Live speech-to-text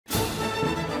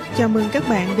Chào mừng các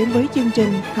bạn đến với chương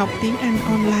trình học tiếng Anh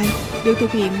online được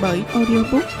thực hiện bởi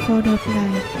Audiobook for the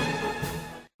Blind.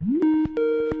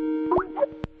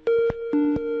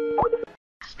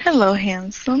 Hello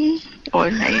handsome. Ủa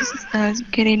nãy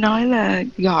Kenny nói là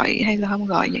gọi hay là không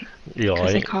gọi vậy?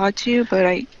 Because I Gọi. called you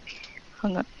but I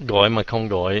hung up. Gọi mà không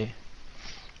gọi.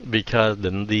 Because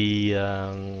định đi...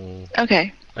 Okay.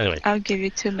 Anyway. I'll give you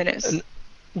 2 minutes.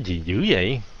 Gì dữ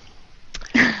vậy?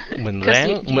 Mình 'Cause ráng...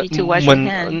 you need to wash your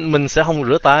hand. Mình sẽ không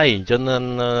rửa tay, cho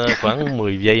nên khoảng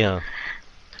 10 giây à.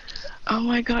 Oh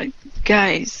my god.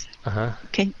 Guys.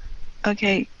 Can...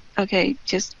 Okay.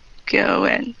 Just go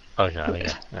and... Okay.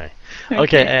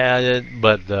 Okay,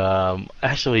 but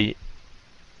actually,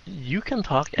 you can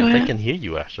talk and they can hear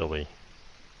you actually.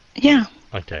 Yeah.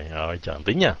 Okay, chọn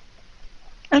tí nha.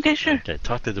 Okay, sure. Okay,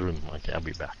 talk to the room. Okay, I'll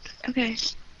be back.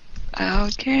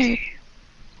 Okay.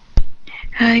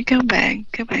 Hi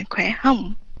các bạn khỏe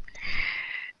không?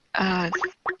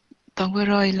 Tuần vừa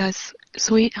rồi là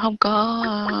Sweet không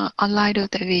có online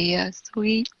được tại vì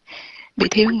Sweet bị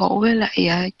thiếu ngủ với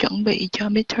lại chuẩn bị cho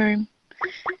midterm.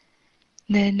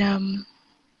 Nên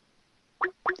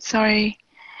sorry.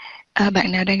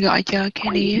 Bạn nào đang gọi cho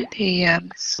Kenny thì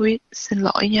Sweet xin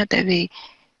lỗi nha, tại vì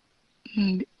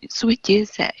Sweet chia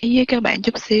sẻ với các bạn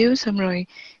chút xíu, xong rồi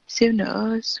xíu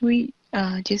nữa Sweet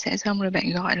chia sẻ xong rồi bạn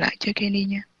gọi lại cho Kenny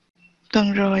nha.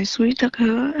 Tuần rồi Sweet rất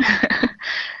hứa.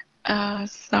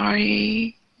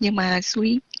 Sorry, nhưng mà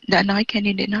Sweet đã nói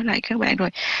Kenny để nói lại các bạn rồi.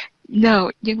 No,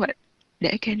 nhưng mà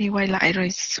để Kenny quay lại rồi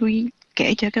Sweet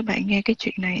kể cho các bạn nghe cái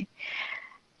chuyện này.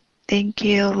 Thank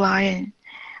you, Lion.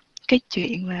 Cái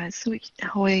chuyện mà Sweet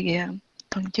hồi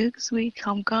tuần trước Sweet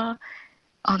không có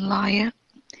online á,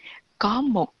 có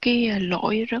một cái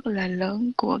lỗi rất là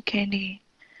lớn của Kenny.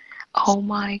 Oh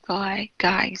my god,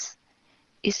 guys.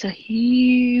 It's a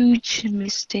huge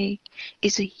mistake.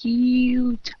 It's a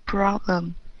huge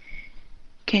problem.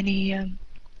 Kenny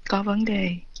có vấn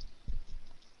đề.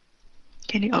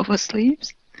 Kenny oversleeps.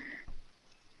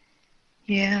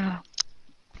 Yeah.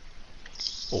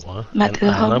 Ủa, mà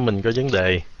anh nói mình có vấn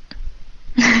đề.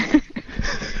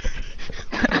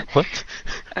 What?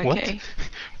 Okay.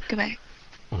 Các bạn.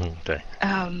 Okay.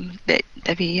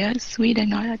 Tại vì Sweet đang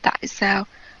nói là tại sao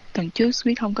tuần trước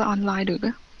Sweet không có online được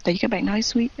á. Tại vì các bạn nói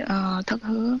Sweet thất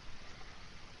hứa.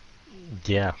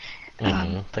 Yeah.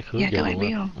 Thất hứa. Yeah, các bạn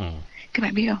biết không? Các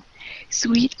bạn biết không?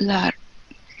 Sweet là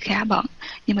khá bận,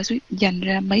 nhưng mà Sweet dành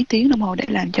ra mấy tiếng đồng hồ để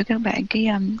làm cho các bạn cái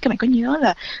các bạn có nhớ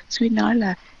là Sweet nói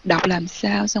là đọc làm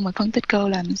sao, xong rồi phân tích câu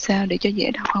làm sao để cho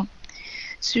dễ đọc không?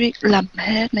 Sweet làm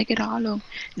hết mấy cái đó luôn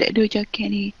để đưa cho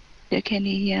Kenny, để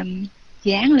Kenny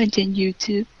dán lên trên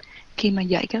YouTube khi mà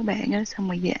dạy các bạn á, xong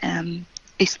rồi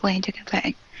explain cho các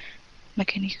bạn, mà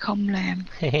Kenny không làm.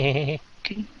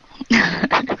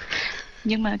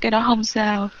 Nhưng mà cái đó không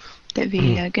sao, tại vì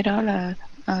cái đó là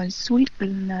Sweet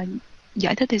là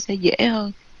giải thích thì sẽ dễ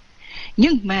hơn.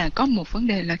 Nhưng mà có một vấn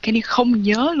đề là Kenny không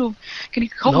nhớ luôn. Kenny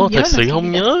không nhớ thật sự là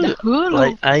không nhớ. đã hứa luôn.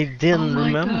 Like, I didn't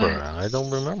remember. God. I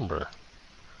don't remember.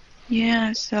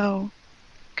 Yeah, so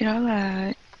cái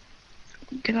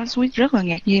đó Sweet rất là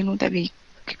ngạc nhiên luôn, tại vì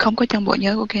không có trong bộ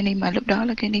nhớ của Kenny, mà lúc đó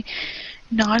là Kenny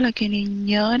nói là Kenny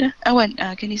nhớ đó.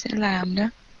 Kenny sẽ làm đó.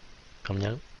 Không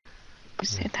nhớ.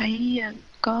 Sẽ thấy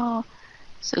có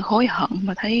sự hối hận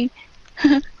mà thấy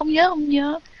không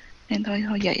nhớ. Nên thôi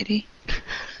vậy đi.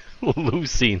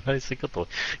 Lucy nói sẽ có tội.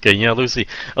 Okay, yeah, Lucy.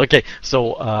 Okay, so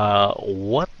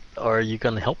what are you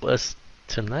gonna help us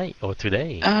tonight or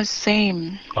today?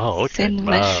 Same. Oh, okay.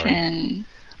 Same lesson.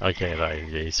 Okay, rồi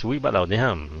vậy Sweet bắt đầu đi ha.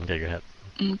 Okay, go ahead.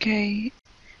 Okay.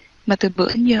 Mà từ bữa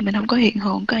đến giờ mình không có hiện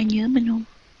hồn, có ai nhớ mình không?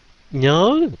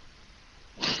 Nhớ.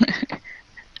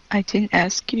 I didn't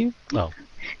ask you. Oh.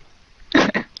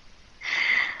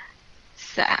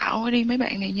 Xạo đi mấy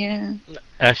bạn này nha.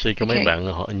 Actually có mấy bạn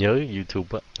họ nhớ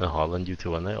YouTube á, họ lên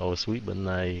YouTube và nói Sweet bên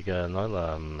này nói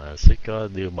là Sweet có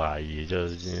đưa bài gì cho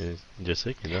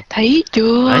Sweet gì đó. Thấy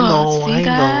chưa? I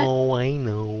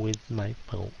know, it's my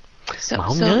fault. Mà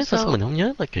không nhớ, sao mình không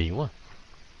nhớ là kỳ quá.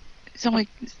 Xong rồi,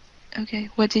 okay,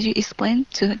 what did you explain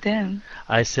to them?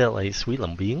 I said like Sweet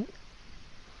làm biếng.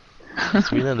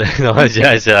 Sweet no, I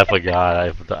said I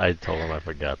forgot. I told him I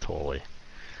forgot totally.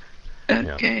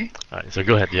 Okay. Yeah. Alright, so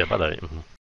go ahead, bắt đầu.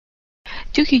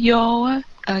 Trước khi vô á,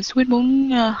 Sweet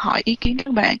muốn hỏi ý kiến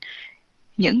các bạn.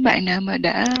 Những bạn nào mà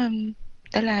đã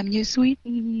làm như Sweet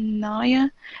nói á,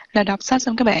 là đọc sách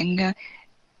xong các bạn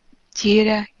chia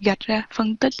ra, gạch ra,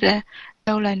 phân tích ra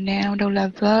đâu là noun, đâu là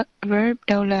verb,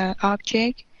 đâu là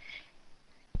object.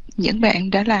 Những bạn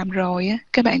đã làm rồi á,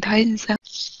 các bạn thấy sao?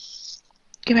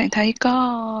 Các bạn thấy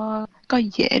có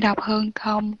dễ đọc hơn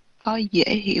không? có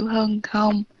dễ hiểu hơn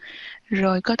không,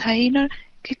 rồi có thấy nó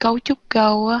cái cấu trúc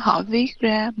câu á, họ viết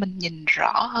ra mình nhìn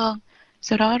rõ hơn.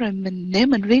 Sau đó rồi nếu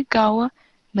mình viết câu á,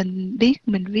 mình biết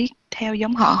mình viết theo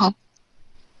giống họ không?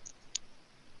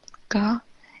 Có.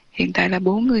 Hiện tại là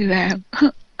 4 người vào.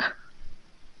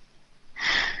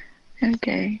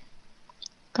 Ok.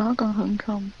 Có con Hưng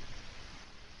không?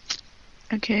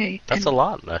 Ok. That's a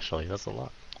lot, actually. That's a lot.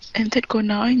 Em thích cô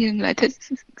nói nhưng lại thích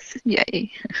dạy.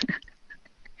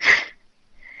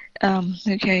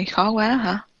 Ok, khó quá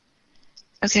hả?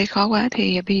 Ok, khó quá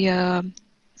thì bây giờ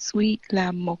Sweet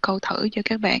làm một câu thử cho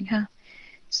các bạn ha.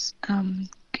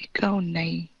 Cái câu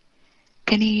này,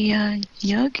 Kenny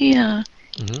nhớ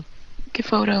cái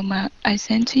photo mà I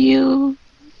sent to you.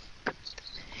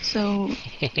 So,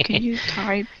 can you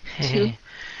type too?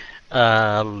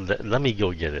 Let me go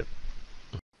get it.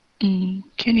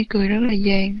 Kenny cười rất là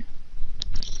gian.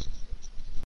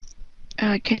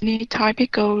 Kenny type cái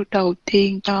câu đầu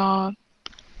tiên cho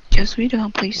Sweet được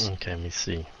không, please? Okay, let me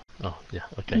see. Oh,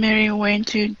 yeah, okay. Mary went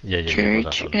to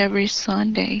church hold on. every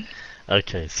Sunday.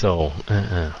 Okay,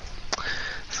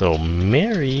 so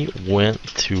Mary went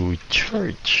to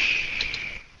church.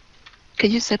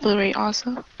 Can you separate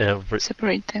also?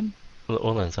 Separate them.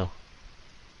 Ủa là sao?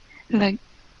 Là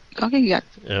có cái gạch.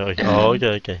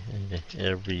 Okay.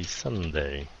 Every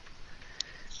Sunday.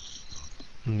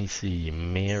 Let me see.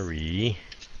 Mary.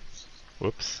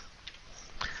 Whoops.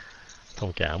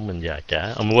 Thông cảm mình già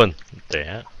cả. Quên.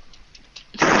 Trẻ.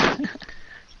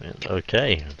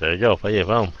 Okay, there you go. Phải vậy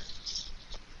phải không?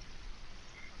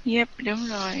 Yep, đúng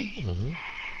rồi.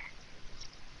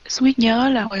 Sweet nhớ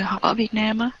là hồi học ở Việt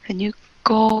Nam á, hình như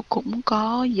cô cũng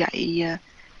có dạy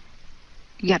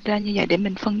gạch ra như vậy để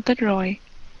mình phân tích rồi.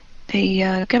 Thì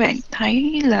các bạn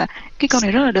thấy là cái câu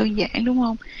này rất là đơn giản đúng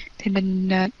không? Thì mình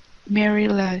Mary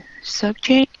là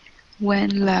subject,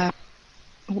 went là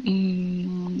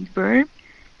verb,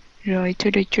 rồi to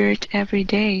the church every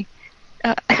day,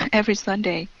 every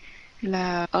Sunday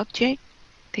là object.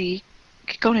 Thì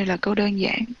cái câu này là câu đơn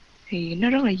giản, thì nó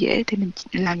rất là dễ, thì mình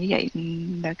làm như vậy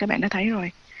là các bạn đã thấy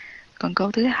rồi. Còn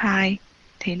câu thứ hai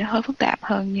thì nó hơi phức tạp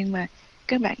hơn, nhưng mà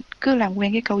các bạn cứ làm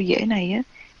quen cái câu dễ này á,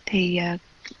 thì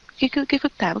cái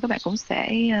phức tạp của các bạn cũng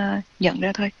sẽ nhận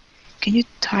ra thôi. Can you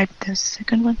type the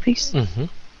second one, please?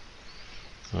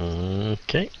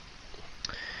 Okay.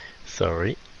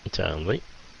 Sorry, Charlie.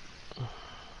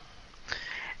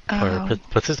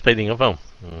 Participating ở không?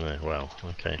 Wow,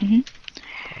 okay.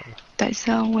 Tại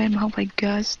sao em không phải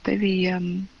guess? Tại vì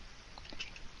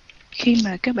khi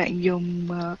mà các bạn dùng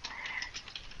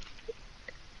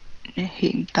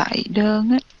hiện tại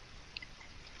đơn á,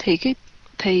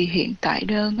 thì hiện tại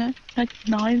đơn á, nó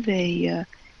nói về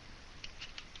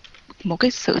một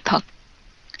cái sự thật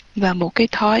và một cái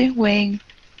thói quen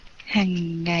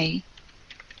hàng ngày.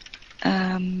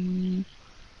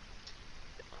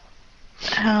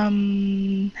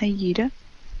 Hay gì đó,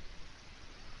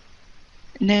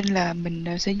 nên là mình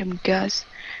sẽ dùng guess.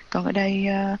 Còn ở đây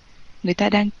người ta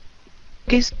đang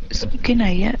cái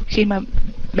này á, khi mà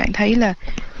bạn thấy là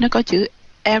nó có chữ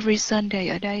every Sunday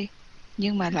ở đây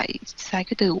nhưng mà lại xài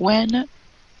cái từ when á,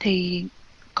 thì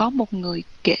có một người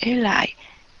kể lại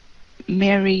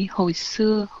Mary hồi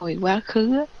xưa, hồi quá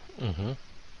khứ á,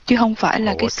 chứ không phải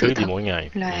là cái sự thật mỗi ngày.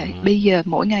 Là bây giờ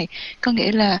mỗi ngày. Có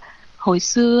nghĩa là hồi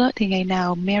xưa á, thì ngày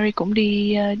nào Mary cũng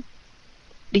đi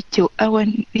chuột,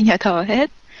 đi nhà thờ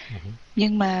hết.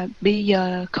 Nhưng mà bây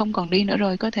giờ không còn đi nữa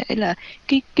rồi. Có thể là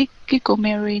cái cô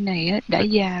Mary này á, đã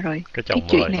già rồi. Cái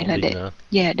chuyện này là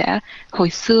già đã hồi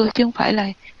xưa, chứ không phải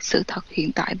là sự thật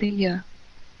hiện tại bây giờ.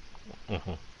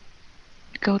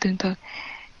 Câu tương tự.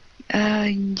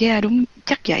 Đúng,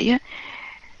 chắc vậy á.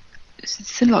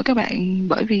 Xin lỗi các bạn,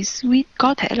 bởi vì Sweet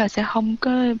có thể là sẽ không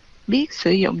có biết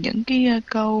sử dụng những cái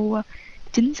câu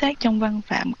chính xác trong văn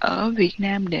phạm ở Việt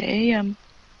Nam để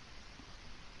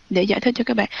giải thích cho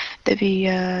các bạn. Tại vì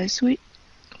Sweet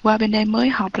qua bên đây mới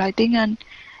học lại tiếng Anh,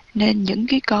 nên những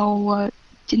cái câu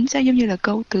chính xác giống như là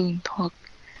câu tường thuật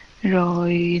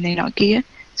rồi này nọ kia,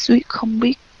 Sweet không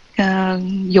biết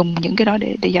dùng những cái đó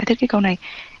để giải thích cái câu này.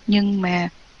 Nhưng mà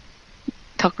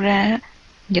thật ra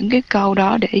những cái câu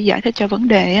đó để giải thích cho vấn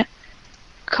đề á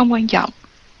không quan trọng.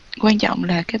 Quan trọng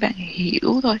là các bạn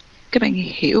hiểu thôi. Các bạn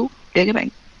hiểu để các bạn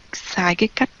xài cái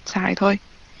cách xài thôi.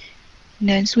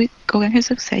 Nên Sweet cố gắng hết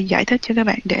sức sẽ giải thích cho các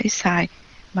bạn để xài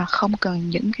mà không cần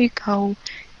những cái câu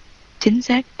chính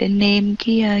xác để name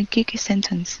cái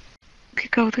sentence. Cái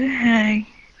câu thứ hai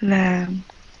là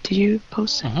do you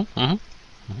post it?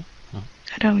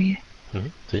 Ở đâu vậy?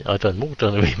 Ở trên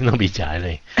nó bị chạy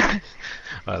này.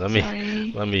 Let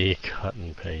me cut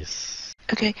and paste.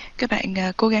 Ok, các bạn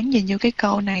cố gắng nhìn vô cái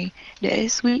câu này để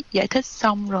Sweet giải thích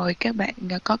xong rồi các bạn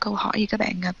có câu hỏi gì các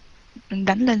bạn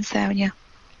đánh lên sao nha.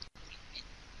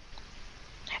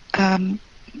 Can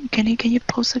you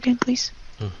pause again please?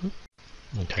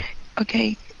 Okay. Ok,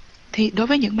 thì đối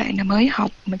với những bạn nào mới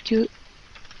học mà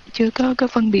chưa có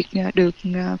phân biệt được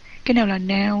cái nào là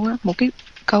noun á, một cái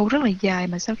câu rất là dài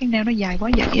mà sao cái noun nó dài quá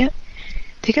vậy á,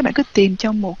 thì các bạn cứ tìm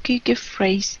trong một cái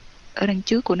phrase ở đằng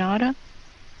trước của nó đó,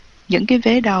 những cái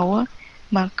vế đầu á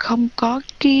mà không có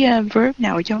cái verb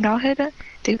nào ở trong đó hết á,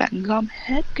 thì các bạn gom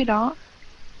hết cái đó,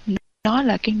 nó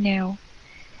là cái noun.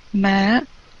 Mà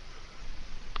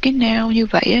cái noun như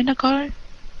vậy á, nó có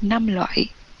 5 loại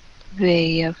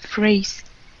về phrase,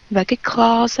 và cái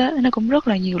clause á, nó cũng rất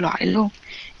là nhiều loại luôn.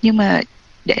 Nhưng mà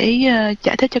để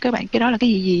giải thích cho các bạn cái đó là cái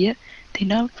gì á thì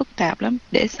nó phức tạp lắm,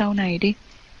 để sau này đi.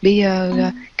 Bây giờ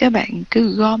các bạn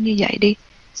cứ gom như vậy đi,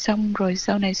 xong rồi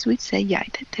sau này Sweet sẽ giải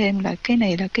thích thêm là cái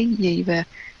này là cái gì. Và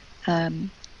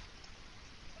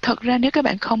thật ra nếu các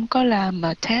bạn không có làm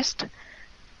test,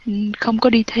 không có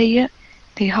đi thi á,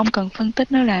 thì không cần phân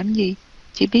tích nó làm gì,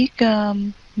 chỉ biết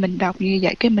mình đọc như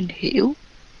vậy cái mình hiểu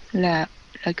là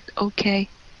ok.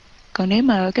 Còn nếu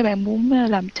mà các bạn muốn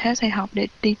làm test hay học để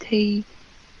đi thi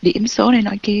điểm số này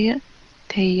nọ kia á,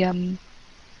 thì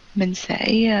mình sẽ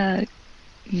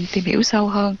tìm hiểu sâu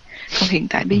hơn. Còn hiện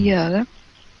tại bây giờ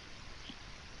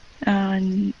á,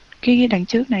 cái đằng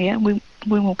trước này á,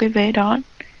 nguyên một cái vế đó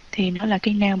thì nó là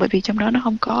cái noun, bởi vì trong đó nó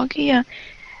không có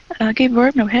cái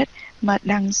verb nào hết, mà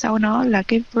đằng sau nó là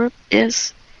cái verb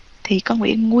is, thì có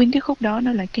nghĩa nguyên cái khúc đó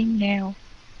nó là cái noun,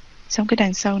 xong cái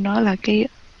đằng sau nó là cái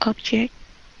object.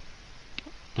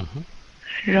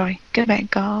 Rồi các bạn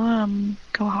có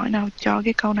câu hỏi nào cho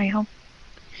cái câu này không?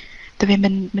 Tại vì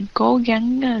mình cố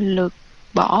gắng lược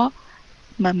bỏ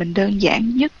mà mình đơn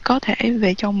giản nhất có thể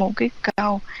về trong một cái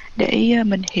câu để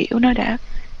mình hiểu nó đã,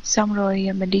 xong rồi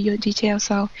mình đi vô detail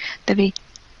sau. Tại vì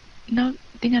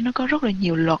tiếng Anh nó có rất là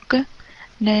nhiều luật á,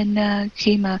 nên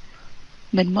khi mà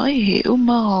mình mới hiểu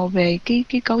mơ hồ về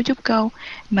cái cấu trúc câu,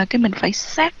 mà cái mình phải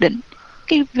xác định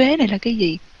cái vế này là cái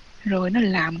gì, rồi nó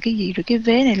làm cái gì, rồi cái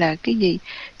vế này là cái gì,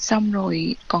 xong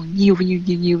rồi còn nhiều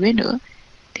vế nữa,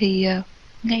 thì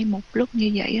ngay một lúc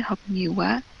như vậy học nhiều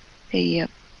quá thì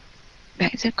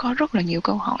bạn sẽ có rất là nhiều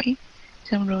câu hỏi,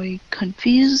 xong rồi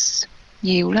confuse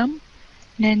nhiều lắm.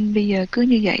 Nên bây giờ cứ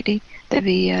như vậy đi, tại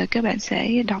vì các bạn sẽ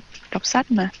đọc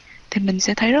sách mà, thì mình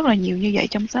sẽ thấy rất là nhiều như vậy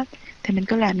trong sách, thì mình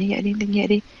cứ làm như vậy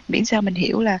đi, miễn sao mình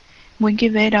hiểu là nguyên cái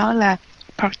vế đó là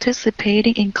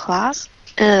participating in class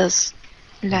is,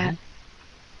 là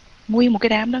nguyên một cái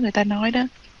đám đó người ta nói đó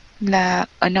là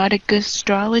another good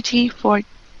strategy for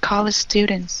college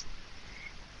students.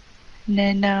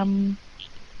 Nên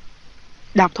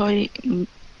đọc thôi.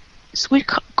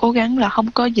 Sweet cố gắng là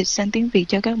không có dịch sang tiếng Việt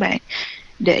cho các bạn,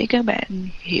 để các bạn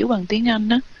hiểu bằng tiếng Anh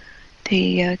đó,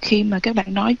 thì khi mà các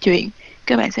bạn nói chuyện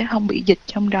các bạn sẽ không bị dịch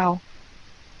trong đầu.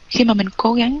 Khi mà mình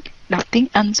cố gắng đọc tiếng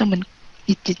Anh xong mình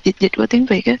dịch qua tiếng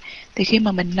Việt á, thì khi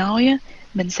mà mình nói á,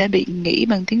 mình sẽ bị nghĩ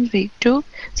bằng tiếng Việt trước,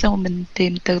 xong rồi mình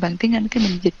tìm từ bằng tiếng Anh, cái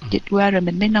mình dịch qua rồi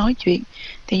mình mới nói chuyện.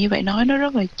 Thì như vậy nói nó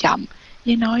rất là chậm,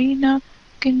 với nói nó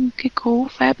cái cú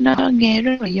pháp nó nghe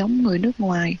rất là giống người nước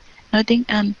ngoài nói tiếng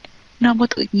Anh, nó không có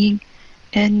tự nhiên.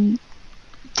 Nên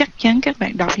chắc chắn các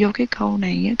bạn đọc vô cái câu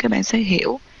này á, các bạn sẽ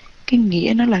hiểu cái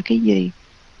nghĩa nó là cái gì.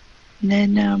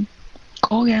 Nên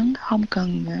cố gắng không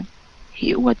cần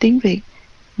hiểu qua tiếng Việt,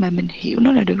 mà mình hiểu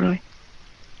nó là được rồi.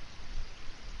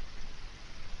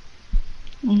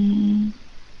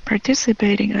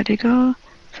 Participating ở đây có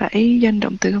phải danh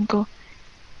động từ không cô?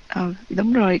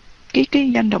 Đúng rồi,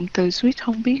 cái danh động từ Sweet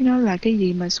không biết nó là cái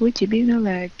gì, mà Sweet chỉ biết nó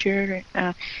là children.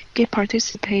 Cái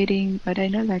participating ở đây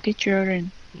nó là cái children.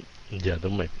 Dạ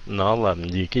đúng rồi, nó làm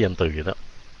gì cái danh từ vậy đó.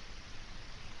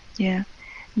 Yeah.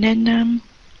 Nên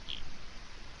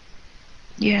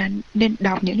nên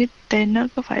đọc những cái tên nó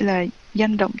có phải là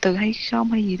danh động từ hay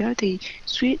không hay gì đó thì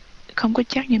Sweet không có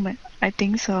chắc, nhưng mà I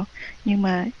think so. Nhưng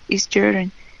mà it's children.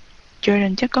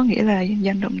 Children chắc có nghĩa là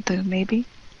danh động từ, maybe.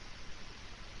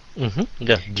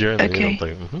 Yeah, children là danh động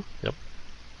từ. Yep.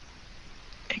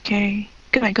 Ok,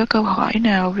 các bạn có câu hỏi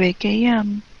nào về cái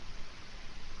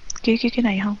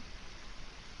này không?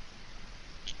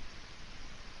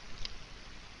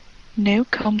 Nếu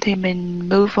không thì mình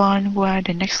move on qua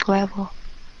the next level.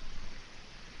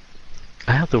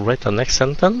 I have to write the next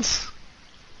sentence.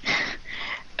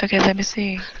 Okay, let me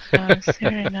see.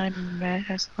 Sarah and I met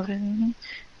as often.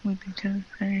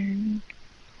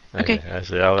 Okay.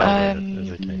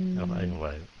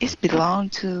 It belong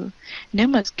to. Nếu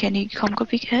mà Kenny không có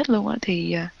viết hết luôn á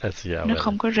thì nó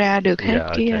không có ra được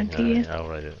hết cái.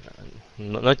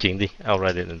 Nói chuyện đi. I'll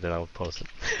write it and then I'll post it.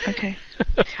 Okay.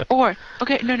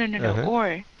 Okay, no. Or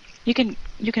you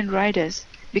can write this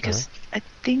because I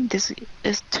think this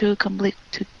is too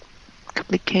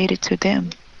complicated to them.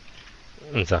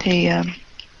 Sao? Thì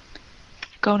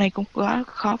câu này cũng quá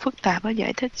khó phức tạp á,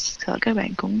 giải thích sợ các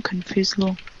bạn cũng confused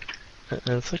luôn.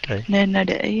 It's okay. Nên là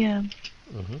để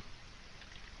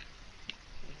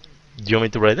Do you want me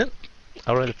to write it?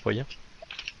 I'll write it for you.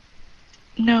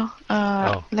 No,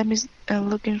 let me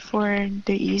looking for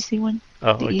the easy one.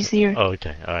 Oh, the okay. easier. Oh,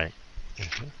 okay, alright.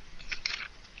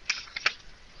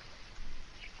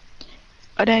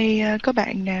 Ở đây có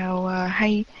bạn nào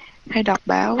hay đọc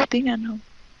báo tiếng Anh không?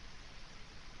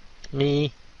 Me.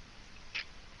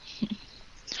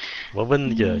 What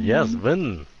Vinh giờ? Yes,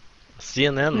 Vinh.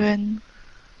 CNN. Vinh.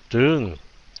 Trương.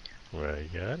 Very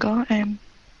good. Có em.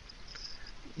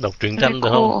 Đọc truyện tranh được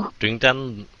không? Truyện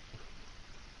tranh.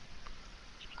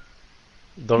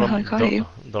 Hơi khó hiểu.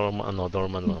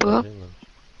 Doraemon. Book.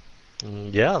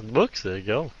 Yeah, books, there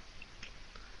you go.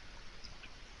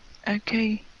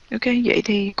 Ok, vậy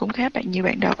thì cũng khá nhiều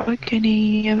bạn đọc với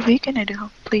Kenny viết cái này được không?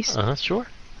 Please. Sure.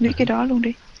 Viết cái đó luôn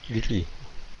đi. Viết gì?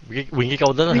 Nguyên cái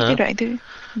câu đó hả? Viết cái đoạn thứ.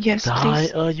 Yes, trời please. Trời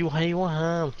ơi, you hay quá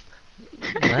ha.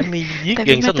 Nãy mi viết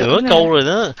gần sắp nửa câu rồi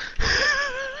đó.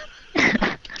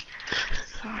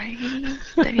 Sorry,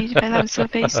 tại vì phải làm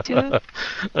surface chứ.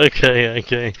 Okay.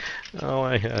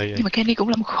 Nhưng mà Kenny cũng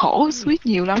làm khổ Sweet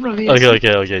nhiều lắm rồi. Okay,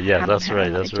 yeah,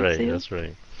 that's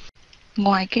right.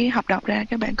 Ngoài cái học đọc ra,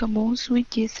 các bạn có muốn Sweet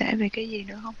chia sẻ về cái gì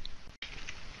nữa không?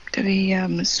 Tại vì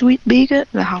Sweet biết á,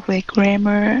 là học về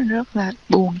grammar rất là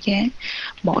buồn chán.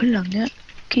 Mỗi lần á,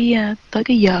 tới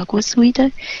cái giờ của Sweet á,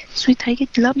 Sweet thấy cái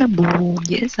lớp nó buồn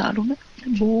dễ sợ luôn á.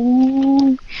 Nó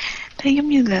buồn. Thấy giống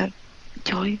như là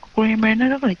trời, grammar nó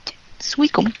rất là Sweet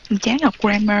cũng chán học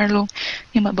grammar luôn.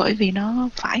 Nhưng mà bởi vì nó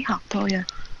phải học thôi à,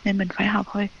 nên mình phải học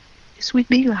thôi. Sweet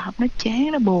biết là học nó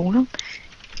chán, nó buồn lắm.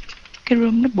 Cái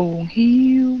room nó buồn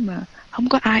hiu mà không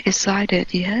có ai excited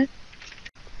gì hết.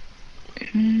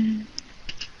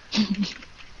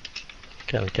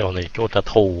 Câu này câu trả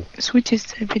thù. Sweet just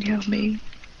said video me.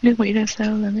 Nước Mỹ ra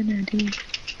sao làm thế nào đi.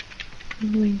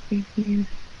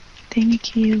 Thank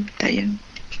you. Tại ơn.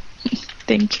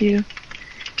 Thank you.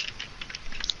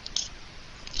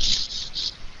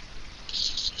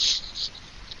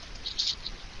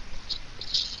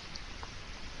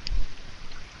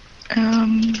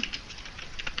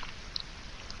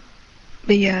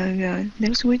 Bây giờ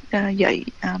nếu Sweet dạy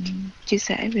chia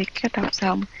sẻ về cách đọc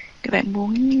xong, các bạn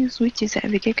muốn Sweet chia sẻ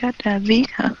về cái cách viết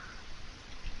hả?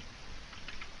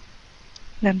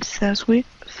 Làm sao Sweet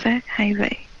phát hay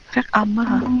vậy? Phát âm á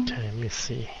hả? Let me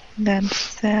see. Làm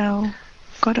sao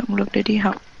có động lực để đi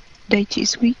học? Đây chị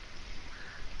Sweet.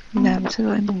 Làm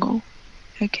sao em buồn ngủ?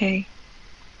 Ok.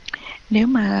 Nếu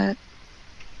mà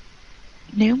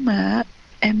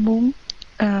em muốn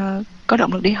có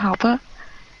động lực đi học á,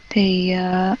 thì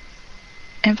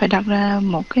em phải đặt ra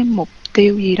một cái mục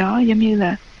tiêu gì đó, giống như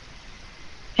là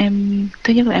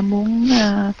thứ nhất là em muốn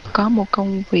có một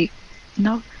công việc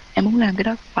em muốn làm cái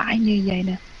đó phải như vậy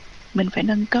nè, mình phải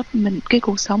nâng cấp cái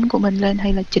cuộc sống của mình lên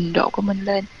hay là trình độ của mình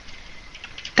lên.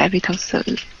 Tại vì thật sự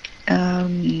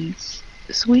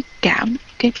Sweet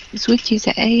Sweet chia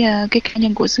sẻ cái cá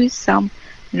nhân của Sweet xong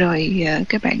rồi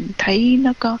các bạn thấy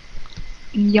nó có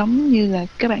giống như là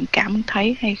các bạn cảm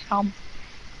thấy hay không,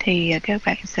 thì các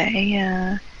bạn sẽ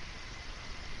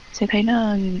thấy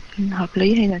nó hợp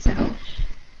lý hay là sao.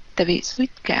 Tại vì Sweet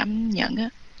cảm nhận á,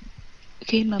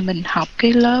 khi mà mình học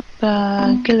cái lớp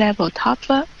cái level top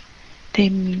á, thì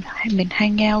mình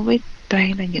hang out với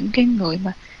toàn là những cái người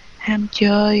mà ham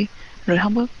chơi, rồi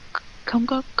không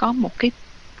có một cái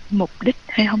mục đích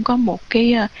hay không có một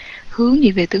cái hướng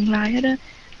gì về tương lai hết á.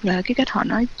 Và cái cách họ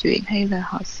nói chuyện hay là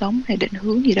họ sống hay định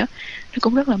hướng gì đó nó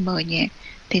cũng rất là mờ nhạt.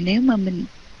 Thì nếu mà mình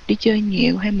đi chơi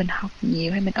nhiều hay mình học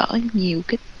nhiều hay mình ở nhiều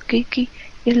cái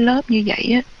lớp như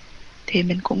vậy á, thì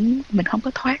mình không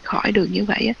có thoát khỏi được như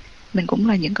vậy á. Mình cũng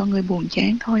là những con người buồn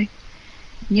chán thôi.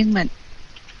 Nhưng mà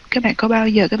các bạn có bao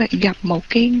giờ các bạn gặp một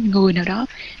cái người nào đó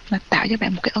mà tạo cho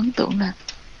bạn một cái ấn tượng là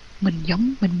mình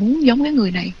muốn giống cái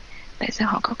người này? Tại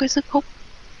sao họ có cái sức hút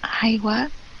hay quá?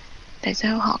 Tại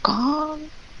sao họ có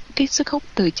cái sức hút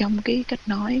từ trong cái cách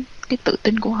nói, cái tự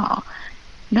tin của họ?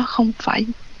 Nó không phải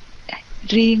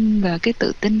riêng về cái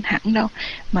tự tin hẳn đâu,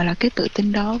 mà là cái tự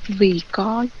tin đó vì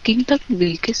có kiến thức,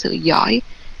 vì cái sự giỏi,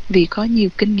 vì có nhiều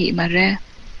kinh nghiệm mà ra.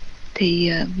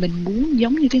 Thì mình muốn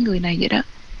giống như cái người này vậy đó.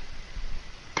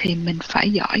 Thì mình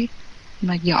phải giỏi,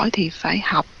 mà giỏi thì phải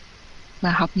học,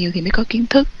 mà học nhiều thì mới có kiến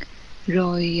thức.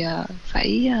 Rồi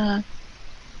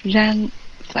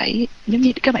phải giống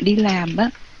như các bạn đi làm á,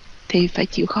 thì phải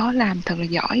chịu khó làm thật là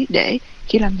giỏi, để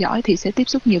khi làm giỏi thì sẽ tiếp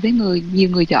xúc nhiều với nhiều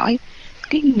người giỏi.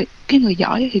 Cái người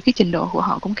giỏi thì cái trình độ của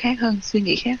họ cũng khác hơn, suy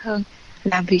nghĩ khác hơn,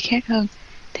 làm việc khác hơn.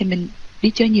 Thì mình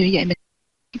đi chơi nhiều như vậy,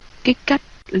 cái cách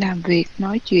làm việc,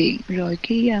 nói chuyện, rồi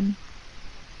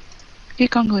cái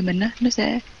con người mình á, nó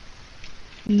sẽ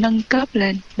nâng cấp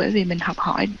lên, bởi vì mình học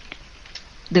hỏi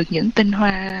được những tinh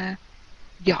hoa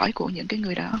giỏi của những cái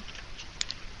người đó.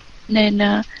 Nên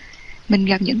mình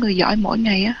gặp những người giỏi mỗi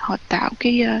ngày á, họ tạo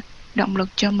cái động lực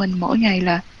cho mình mỗi ngày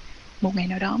là một ngày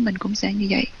nào đó mình cũng sẽ như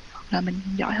vậy, hoặc là mình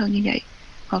giỏi hơn như vậy,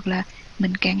 hoặc là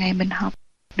mình càng ngày mình học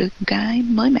được cái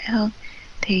mới mẻ hơn.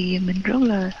 Thì mình rất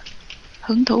là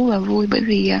hứng thú và vui, bởi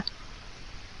vì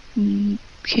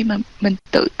khi mà mình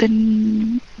tự tin,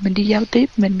 mình đi giao tiếp,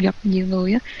 mình gặp nhiều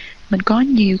người á, mình có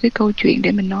nhiều cái câu chuyện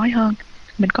để mình nói hơn,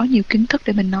 mình có nhiều kiến thức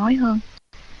để mình nói hơn.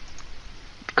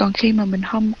 Còn khi mà mình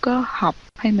không có học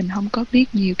hay mình không có biết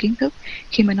nhiều kiến thức,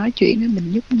 khi mà nói chuyện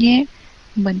mình nhút nhát,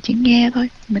 mình chỉ nghe thôi,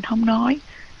 mình không nói,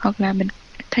 hoặc là mình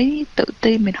thấy tự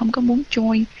ti, mình không có muốn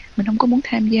join, mình không có muốn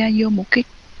tham gia vô một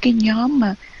cái nhóm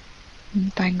mà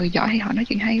toàn người giỏi, hay họ nói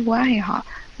chuyện hay quá, hay họ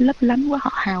lấp lánh quá,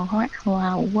 họ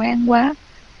hào quang quá.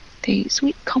 Thì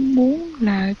Sweet không muốn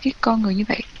là cái con người như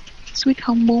vậy. Sweet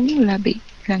không muốn là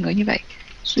người như vậy.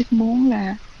 Sweet muốn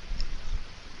là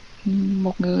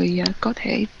một người có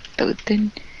thể tự tin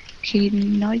khi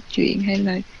nói chuyện, hay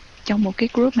là trong một cái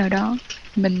group nào đó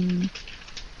mình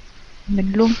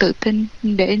luôn tự tin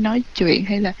để nói chuyện,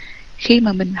 hay là khi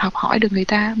mà mình học hỏi được người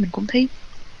ta, mình cũng thấy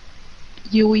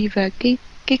vui. Và cái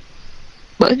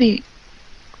bởi vì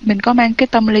mình có mang cái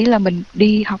tâm lý là mình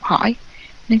đi học hỏi,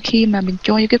 nên khi mà mình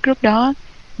join cái group đó,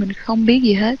 mình không biết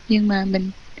gì hết, nhưng mà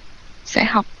mình sẽ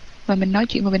học và mình nói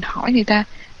chuyện và mình hỏi người ta,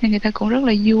 nên người ta cũng rất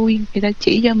là vui, người ta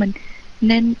chỉ cho mình.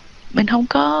 Nên mình không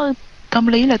có tâm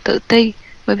lý là tự ti,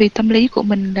 bởi vì tâm lý của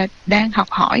mình là đang học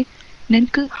hỏi, nên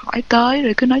cứ hỏi tới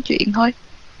rồi cứ nói chuyện thôi.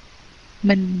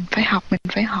 Mình phải học, mình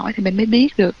phải hỏi thì mình mới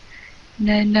biết được.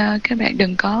 Nên các bạn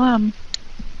đừng có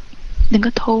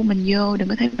thu mình vô, đừng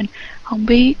có thấy mình không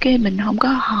biết, cái mình không có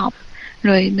học,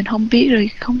 rồi mình không biết, rồi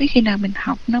không biết khi nào mình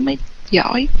học nó mới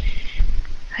giỏi.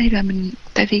 Hay là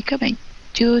tại vì các bạn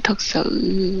chưa thực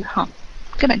sự học,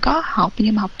 các bạn có học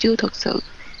nhưng mà học chưa thực sự,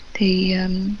 thì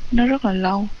nó rất là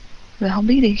lâu, và không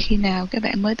biết đi khi nào các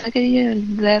bạn mới tới cái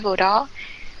level đó.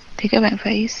 Thì các bạn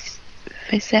phải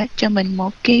set cho mình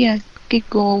một cái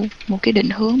goal, một cái định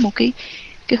hướng, một cái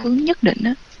hướng nhất định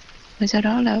á. Và sau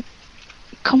đó là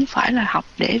không phải là học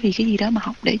để vì cái gì đó, mà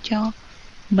học để cho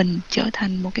mình trở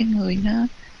thành một cái người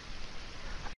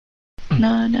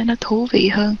nó thú vị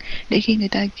hơn, để khi người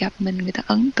ta gặp mình, người ta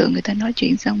ấn tượng, người ta nói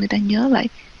chuyện xong, người ta nhớ lại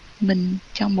mình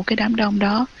trong một cái đám đông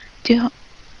đó, chứ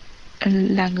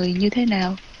là người như thế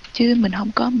nào, chứ mình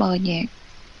không có mờ nhạt.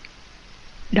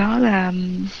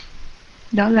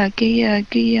 Đó là cái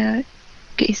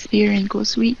experience của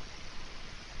Sweet.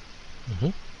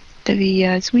 Tại vì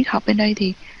Sweet học bên đây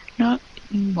thì nó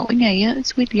mỗi ngày á,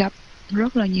 Sweet gặp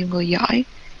rất là nhiều người giỏi,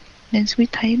 nên Sweet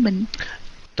thấy mình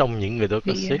trong những người đó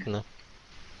có sick nữa.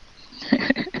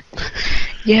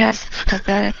 Yes,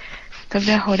 thật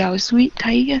ra hồi đầu Sweet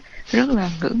thấy rất là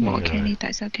ngưỡng mộ Kenny.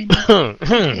 Tại sao Kenny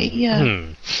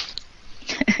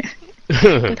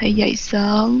có thể dậy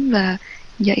sớm và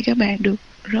dạy các bạn được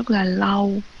rất là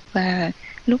lâu, và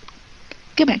lúc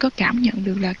các bạn có cảm nhận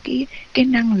được là cái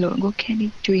năng lượng của Kenny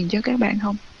truyền cho các bạn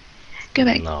không? Các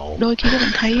bạn đôi khi các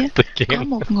bạn thấy á, có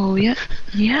một người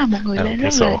á, một người lên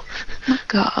rất là mắc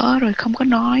cỡ, rồi không có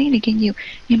nói này kia nhiều,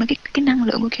 nhưng mà cái năng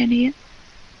lượng của Kenny á,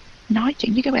 nói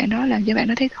chuyện với các bạn đó làm cho bạn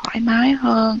nó thấy thoải mái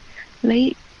hơn,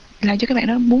 làm cho các bạn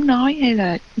đó muốn nói, hay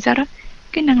là sao đó.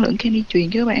 Cái năng lượng Kenny truyền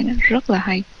cho các bạn đó rất là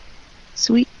hay.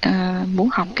 Sweet muốn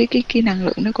học cái năng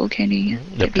lượng đó của Kenny á.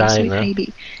 Tại vì Sweet nữa, hay bị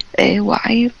ể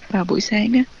oải vào buổi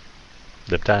sáng á.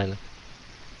 Đẹp trai nữa.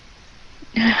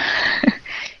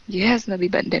 Yes, là bị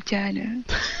bệnh đẹp trai nữa.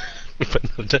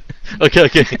 Ok.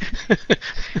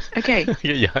 Okay.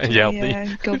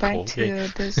 Go back to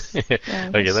this.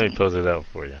 Okay, let me close it out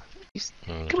for you.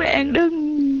 Các bạn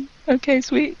đừng. Ok,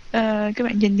 Sweet. Các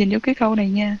bạn nhìn vô cái câu này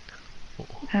nha.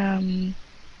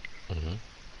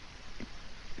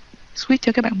 Sweet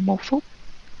cho các bạn 1 phút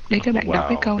để các bạn đọc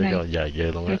cái câu này.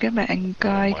 Rồi các bạn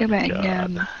coi, các bạn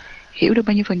hiểu được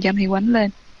bao nhiêu phần trăm thì quánh lên.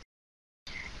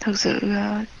 Thật sự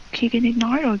khi cái này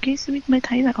nói rồi, cái Sweet mới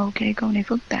thấy là ok, câu này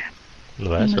phức tạp.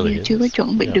 Nhưng mà chưa có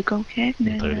chuẩn bị được câu khác,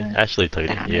 nên thử đi.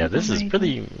 Yeah, this is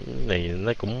pretty. Này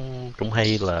nó cũng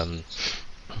hay, là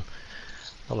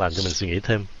nó làm cho mình suy nghĩ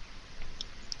thêm.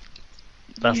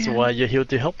 That's why you're here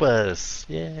to help us.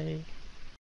 Yay.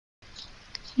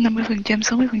 50%,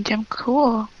 60%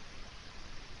 cool.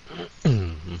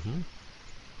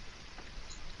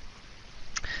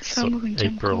 60%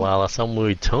 April khô. wow là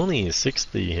 60. Tony is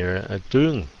 60 here.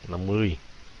 Trương 50.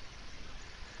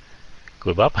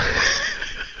 Cùi bắp.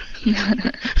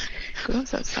 Cứ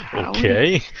sợ xạo.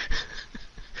 Okay.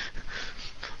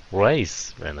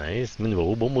 Race, very nice. Minh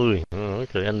Vũ 40.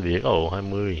 Okay. Anh Việt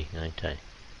 20. Okay.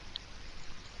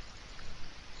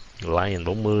 Lion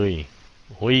 40.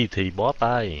 Huy thì bó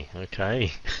tay.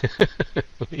 Okay.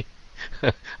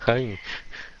 Huy.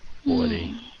 40.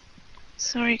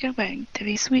 Sorry các bạn, tại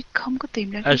vì Sweet không có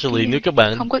tìm ra Actually, nếu các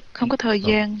bạn không có thời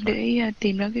gian để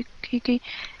tìm ra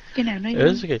cái nào nó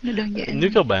đơn giản. Nếu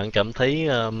các bạn cảm thấy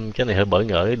cái này hơi bỡ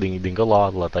ngỡ, đừng có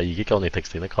lo, là tại vì cái câu này thực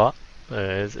sự nó khó.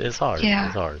 It's hard.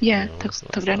 Yeah, It's hard. yeah,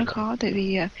 thực ra nó khó, tại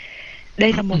vì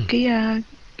đây là một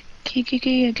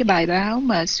cái bài báo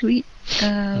mà Sweet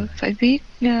phải viết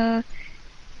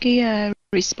cái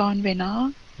response về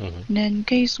nó, nên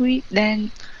cái Sweet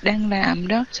đang làm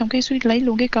đó, xong cái Sweet lấy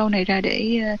luôn cái câu này ra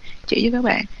để chỉ cho các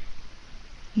bạn,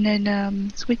 nên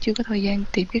Sweet chưa có thời gian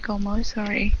tìm cái câu mới,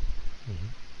 sorry.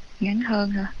 Ngắn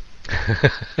hơn hả?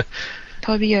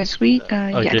 Thôi bây giờ Sweet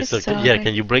giải thích sơ. Yeah,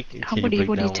 can you break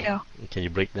detail. Can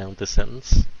you break down the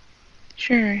sentence?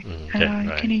 Sure. Okay,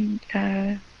 right. Can you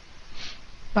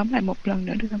bấm lại một lần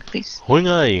nữa được không, please? Huỳnh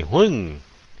ơi, Huỳnh.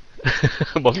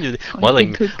 Bấm như mỗi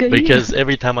lần, because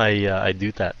every time I do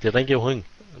that. Yeah, thank you Huỳnh.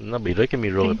 Nó bị rớt cái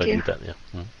micro if I do that. Yeah.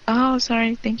 Oh,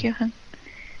 sorry, thank you Hưng.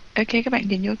 Ok, các bạn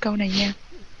nhìn vô câu này nha.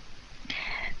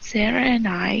 Sarah and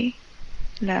I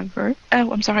là verb.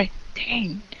 Oh, I'm sorry.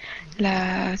 Dang.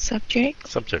 Là subject.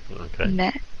 Subject, okay.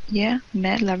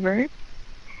 Met là verb.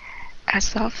 I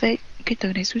saw it. Cái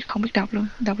từ này Sweet không biết đọc luôn.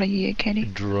 Đọc là gì vậy, Kenny?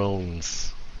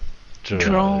 Drones.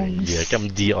 Drones. Yeah, cầm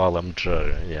DR làm dr.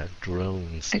 Yeah,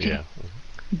 drones. Okay. Yeah.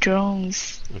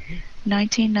 Drones.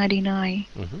 1999.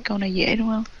 Câu này dễ đúng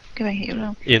không? Các bạn hiểu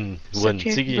không? In. Quên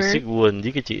Subject,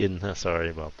 với cái chữ in ha. Sorry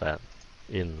about that.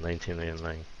 In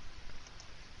 1999.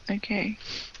 Okay.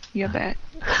 You're bad.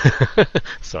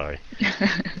 Sorry.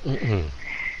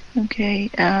 Okay.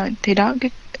 Thì đó,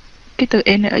 cái từ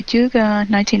in ở trước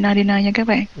 1999 nha các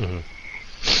bạn.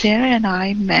 Sarah and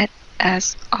I met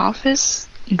as office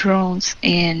drones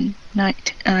in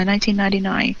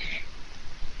 1999.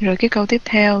 Rồi cái câu tiếp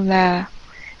theo là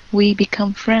we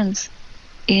become friends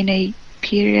in a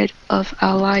period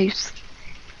of our lives.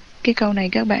 Cái câu này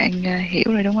các bạn hiểu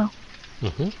rồi đúng không?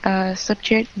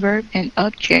 Subject, verb and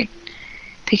object.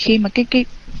 Thì khi mà cái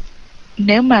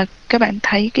nếu mà các bạn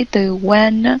thấy cái từ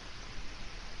when á,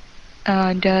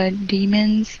 the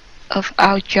demands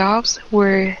of our jobs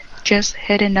were just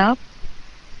heading up.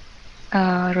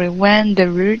 Rồi when the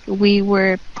route we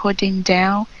were putting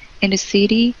down in the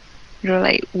city, rồi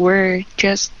lại we're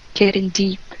just getting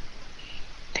deep.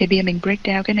 Thì bây giờ mình break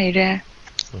down cái này ra.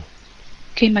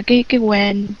 Khi mà cái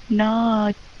when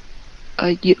nó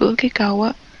ở giữa cái câu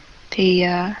á, thì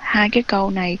hai cái câu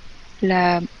này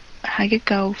là hai cái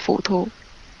câu phụ thuộc.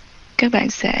 Các bạn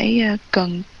sẽ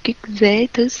cần cái vế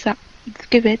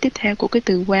cái vế tiếp theo của cái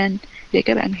từ when để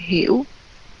các bạn hiểu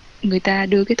người ta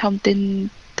đưa cái thông tin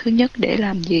thứ nhất để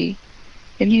làm gì.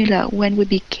 Giống như là when we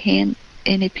became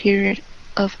in a period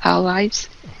of our lives.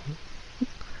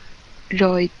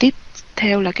 Rồi tiếp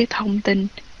theo là cái thông tin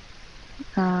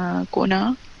của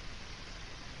nó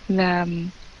là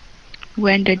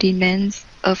when the demands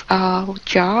of our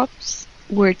jobs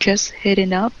were just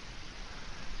heading up.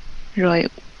 Rồi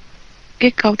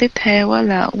cái câu tiếp theo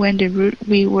là when the route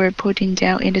we were putting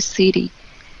down in the city.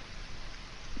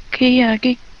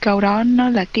 Cái câu đó nó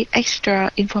là cái extra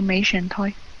information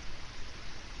thôi.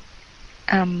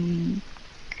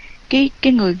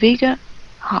 Cái người viết á,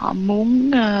 họ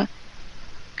muốn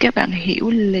các bạn hiểu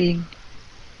liền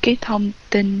cái thông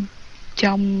tin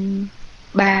trong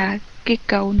ba cái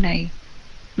câu này,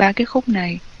 ba cái khúc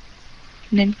này,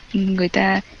 nên người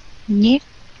ta nhét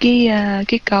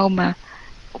cái câu mà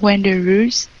when the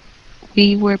routes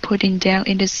we were putting down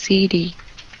in the city,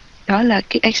 đó là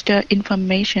cái extra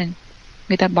information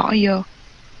người ta bỏ vô.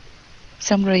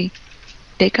 Xong rồi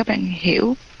để các bạn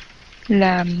hiểu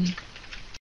là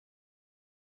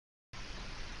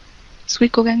Sweet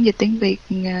cố gắng dịch tiếng Việt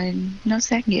nó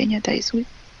sát nghĩa nha, tại Sweet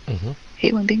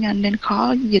hiểu bằng tiếng Anh nên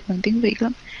khó dịch bằng tiếng Việt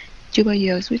lắm. Chưa bao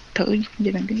giờ Sweet thử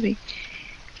dịch bằng tiếng Việt.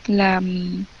 Là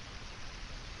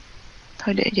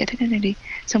thôi để giải thích cái này đi.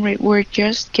 Xong rồi we're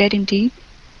just getting deep.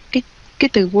 Cái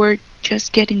từ word just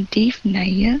getting deep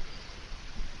này á,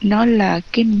 nó là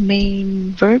cái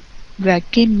main verb và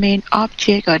cái main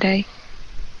object ở đây.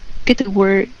 Cái từ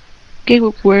word, cái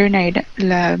word này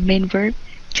là main verb,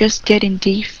 just getting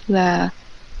deep là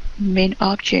main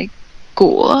object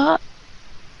của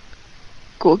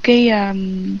cái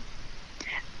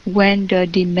when the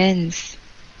demands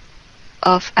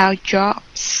of our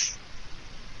jobs.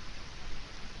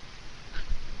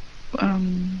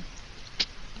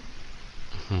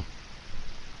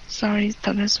 Sorry,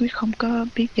 thật ra Sweet không có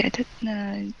biết giải thích,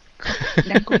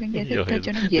 đang cố gắng giải thích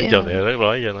cho nó dễ hơn. Rất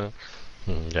rối cho nó.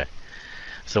 Okay.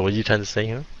 So what are you trying to say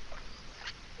here?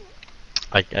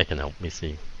 I can help me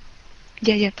see.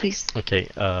 Yeah, please. Okay,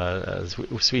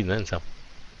 Sweet nói sao?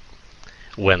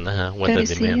 When when the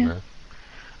demand.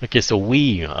 Okay, so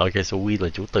we là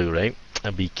chủ từ đấy.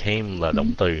 Became là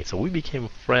động từ. So we became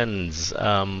friends.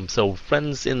 So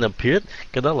friends in the period,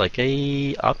 cái đó là cái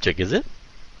object, is it?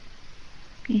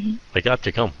 Like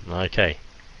object không? Okay.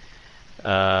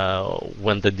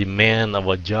 When the demand of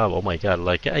a job, oh my god,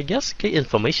 like I guess cái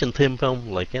information thêm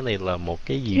không? Like cái này là một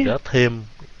cái gì đó thêm,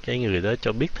 cái người đó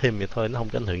cho biết thêm vậy thôi, nó không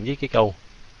có ảnh hưởng với cái câu.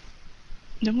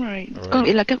 Đúng rồi. Có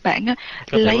nghĩa là các bạn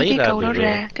lấy cái câu đó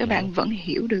ra, các bạn vẫn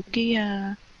hiểu được cái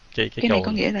này câu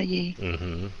có nghĩa là gì.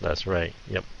 That's right.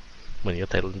 Yep. Mình có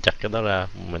thể chặt cái đó ra,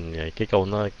 cái câu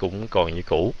nó cũng còn như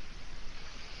cũ.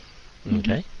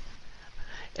 Okay.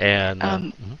 And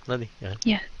nói đi.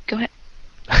 Yeah, go ahead.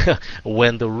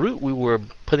 When the root we were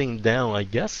putting down, I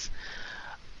guess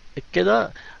cái đó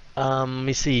let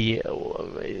me see,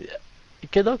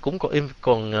 cái đó cũng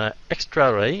còn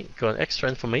extra, right? Còn extra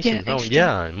information, yeah, không? Extra.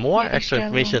 Yeah, more extra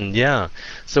information, yeah.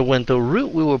 So when the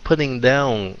root we were putting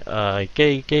down,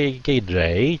 cái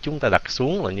rễ chúng ta đặt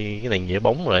xuống là như cái này nghĩa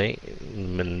bóng rồi.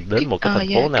 Mình đến một cái thành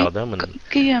phố nào đó mình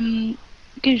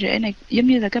cái rễ này giống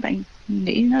như là các bạn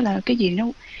nghĩ nó là cái gì, nó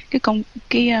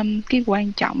cái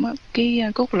quan trọng á, cái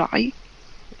cốt lõi.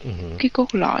 Cái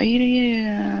cốt lõi,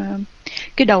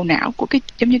 cái đầu não của cái,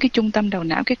 giống như cái trung tâm đầu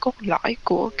não, cái cốt lõi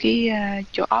của cái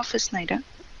chỗ office này đó.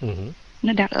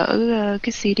 Nó đặt ở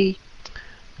cái CD.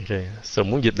 Okay, so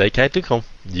muốn dịch đại khái trước không?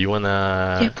 Do you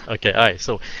wanna? Yep. Okay, alright.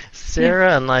 So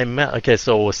Sarah and I met. Okay,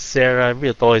 so Sarah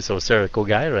với tôi, so Sarah cô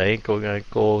gái rồi,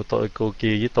 cô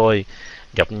kia với tôi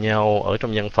gặp nhau ở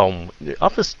trong văn phòng.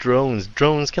 Office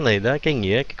drones cái này đó, cái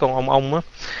nghĩa cái con ong á,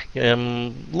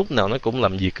 lúc nào nó cũng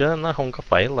làm việc á, nó không có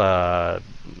phải là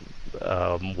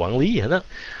quản lý gì hết á.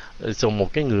 So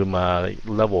một cái người mà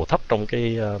level thấp trong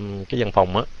cái văn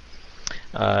phòng á.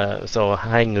 So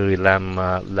hai người làm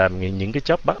những cái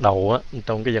job bắt đầu á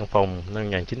trong cái văn phòng năm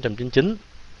 1999.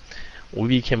 We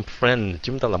became friends,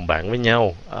 chúng ta làm bạn với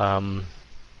nhau.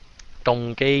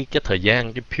 Trong cái thời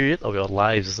gian, cái period of our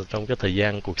lives, trong cái thời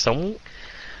gian cuộc sống,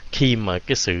 khi mà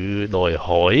cái sự đòi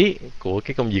hỏi của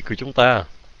cái công việc của chúng ta.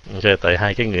 Okay, tại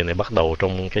hai cái người này bắt đầu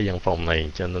trong cái văn phòng này,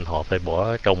 cho nên họ phải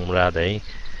bỏ công ra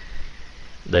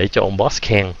để cho ông boss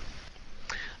khen.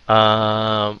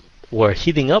 We're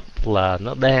heating up là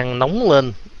nó đang nóng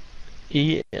lên.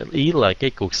 Ý là cái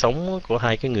cuộc sống của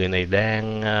hai cái người này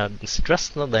đang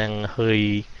stress, nó đang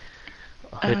hơi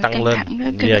tăng lên.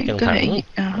 Căng thẳng.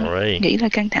 Nghĩ là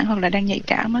căng thẳng hoặc là đang nhạy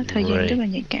cảm á, thời gian rất là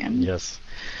nhạy cảm. Yes.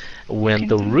 When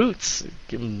the roots,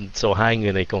 so hai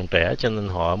người này còn trẻ cho nên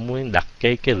họ muốn đặt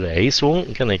cái rễ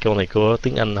xuống. Cái này câu này cô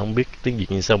tiếng Anh không biết tiếng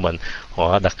Việt như sao mình.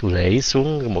 Họ đặt rễ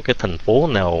xuống một cái thành phố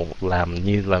nào,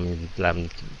 làm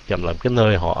cái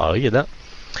nơi họ ở vậy đó.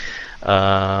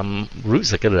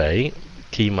 Roots là cái rễ.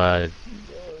 Khi mà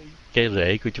cái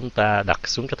rễ của chúng ta đặt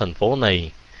xuống cái thành phố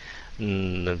này,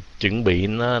 chuẩn bị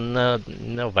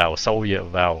nó vào sâu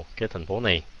vào cái thành phố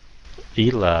này.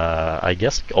 Ý là I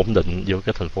guess ổn định vô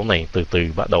cái thành phố này, từ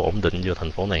từ bắt đầu ổn định vô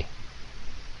thành phố này.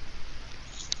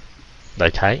 Đại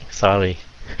khái, sorry.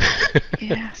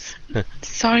 Yes.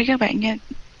 Sorry các bạn nha.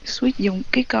 Sweet dùng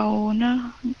cái câu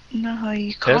nó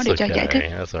hơi khó để cho giải thích.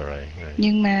 Right.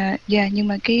 Nhưng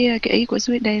mà cái ý của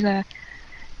Sweet đây là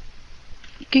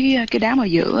cái đám ở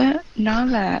giữa nó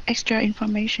là extra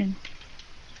information.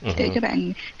 Để các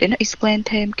bạn, để nó explain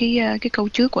thêm cái câu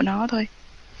trước của nó thôi.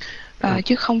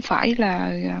 Chứ không phải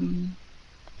là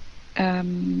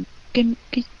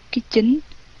cái chính.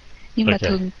 Nhưng mà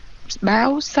thường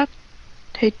báo, sách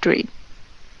hay truyện,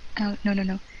 no,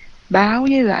 báo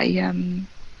với lại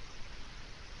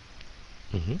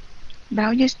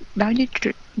báo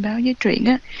với truyện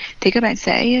á, thì các bạn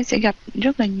sẽ gặp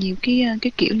rất là nhiều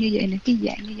cái kiểu như vậy nè, cái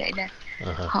dạng như vậy nè.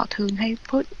 Họ thường hay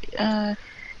put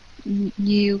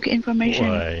nhiều cái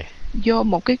information vô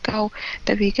một cái câu.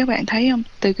 Tại vì các bạn thấy không,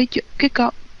 từ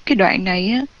cái đoạn này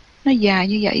á, nó dài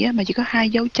như vậy á, mà chỉ có 2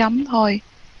 dấu chấm thôi,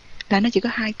 là nó chỉ có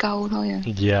 2 câu thôi à.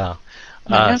 Yeah.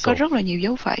 Mà nó có rất là nhiều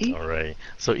dấu phẩy. Alright.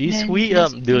 So ý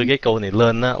Sweet đưa cái câu này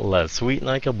lên á, là Sweet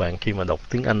nói các bạn khi mà đọc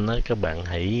tiếng Anh á, các bạn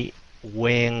hãy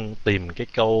quen tìm cái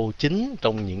câu chính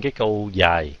trong những cái câu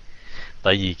dài.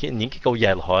 Tại vì những cái câu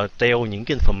dài là họ treo những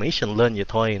cái information lên vậy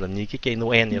thôi, là như cái cây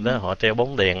Noel vậy đó, họ treo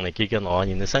bóng đèn này kia cái nọ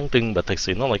nhìn nó sáng trưng, và thực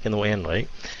sự nó là cây Noel rồi.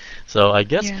 So I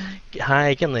guess Yeah.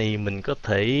 hai cái này mình có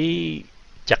thể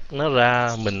chặt nó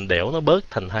ra, mình đẽo nó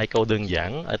bớt thành hai câu đơn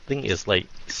giản. I think it's like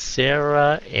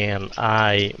Sarah and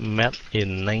I met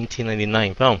in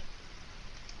 1999, phải không?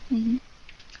 Mhm.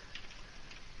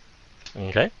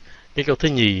 Okay. Cái câu thứ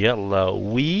nhì á là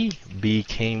we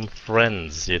became friends,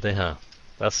 vậy thôi hả?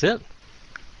 That's it.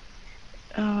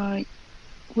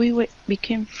 We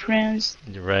became friends.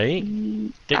 Right.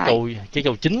 Cái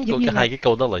câu chính của giống hai cái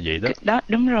câu đó là vậy đó. Đó,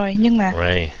 đúng rồi. Nhưng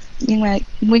mà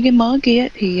nguyên cái mớ kia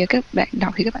thì các bạn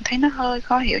đọc thì các bạn thấy nó hơi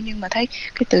khó hiểu, nhưng mà thấy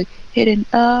cái từ hidden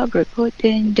up rồi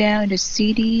putting down the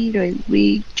city rồi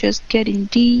we just getting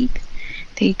deep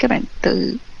thì các bạn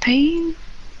tự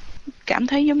cảm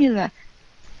thấy giống như là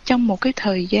trong một cái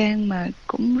thời gian mà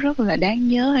cũng rất là đáng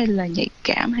nhớ, hay là nhạy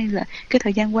cảm, hay là cái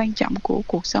thời gian quan trọng của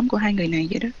cuộc sống của hai người này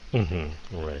vậy đó.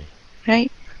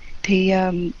 Right.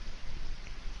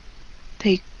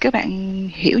 Thì các bạn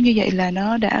hiểu như vậy là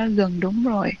nó đã gần đúng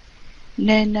rồi.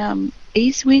 Nên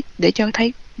ý Sweet để cho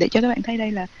các bạn thấy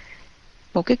đây là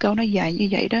một cái câu nó dài như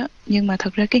vậy đó, nhưng mà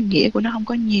thật ra cái nghĩa của nó không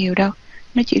có nhiều đâu,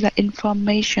 nó chỉ là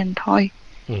information thôi.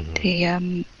 Thì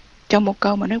trong một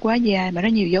câu mà nó quá dài mà nó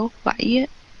nhiều dấu phẩy á,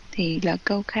 thì là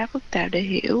câu khá phức tạp để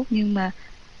hiểu, nhưng mà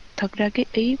thật ra cái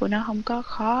ý của nó không có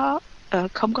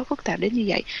không có phức tạp đến như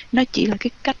vậy, nó chỉ là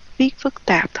cái cách viết phức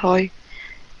tạp thôi.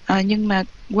 Nhưng mà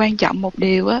quan trọng một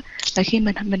điều á là khi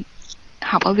mình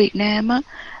học ở Việt Nam á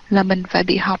là mình phải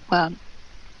bị học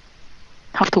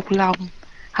thuộc lòng,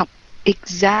 học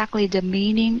exactly the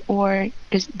meaning or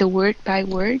the word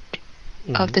by word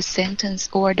of the sentence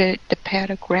or the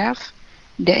paragraph,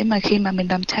 để mà khi mà mình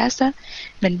làm test á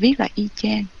mình viết lại y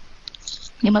chang.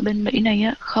 Nhưng mà bên Mỹ này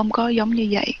á không có giống như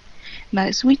vậy, mà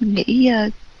Sweet nghĩ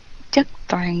chắc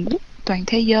toàn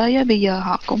thế giới á bây giờ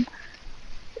họ cũng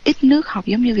ít nước học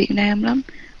giống như Việt Nam lắm,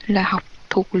 là học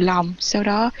thuộc lòng, sau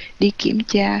đó đi kiểm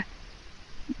tra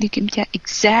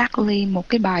exactly một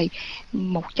cái bài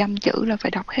 100 chữ là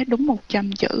phải đọc hết đúng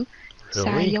 100 chữ.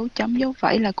 Sai dấu chấm dấu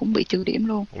phẩy là cũng bị trừ điểm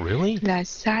luôn. Là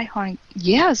sai hoàn.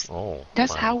 Yes. That's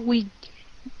how we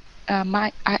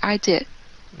I did.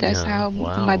 That's how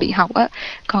mà bị học á.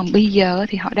 Còn bây giờ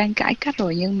thì họ đang cải cách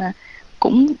rồi, nhưng mà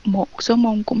cũng một số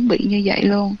môn cũng bị như vậy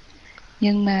luôn.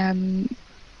 Nhưng mà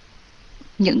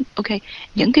những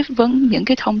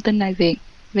cái thông tin này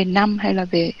về năm, hay là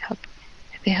về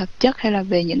hợp chất, hay là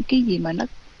về những cái gì mà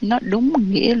nó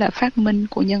đúng nghĩa là phát minh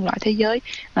của nhân loại thế giới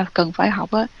mà cần phải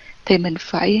học á, thì mình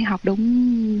phải học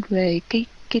đúng về cái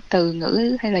từ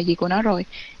ngữ hay là gì của nó rồi.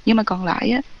 Nhưng mà còn lại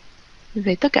á,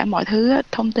 về tất cả mọi thứ á,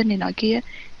 thông tin này nọ kia,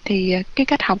 thì cái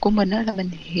cách học của mình á là mình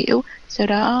hiểu, sau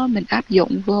đó mình áp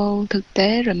dụng vô thực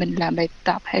tế, rồi mình làm bài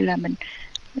tập, hay là mình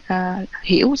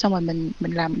hiểu xong rồi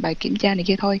mình làm bài kiểm tra này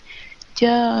kia thôi, chứ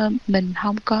mình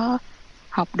không có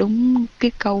học đúng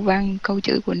cái câu văn câu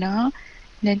chữ của nó.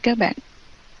 Nên các bạn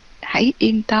hãy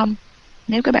yên tâm,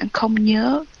 nếu các bạn không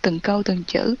nhớ từng câu từng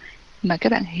chữ mà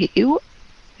các bạn hiểu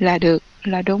là được,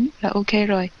 là đúng, là ok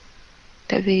rồi.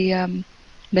 Tại vì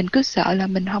mình cứ sợ là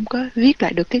mình không có viết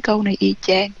lại được cái câu này y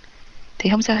chang thì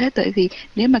không sao hết. Tại vì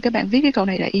nếu mà các bạn viết cái câu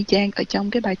này là y chang ở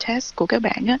trong cái bài test của các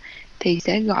bạn á, thì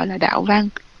sẽ gọi là đạo văn.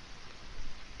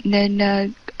 Nên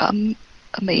ở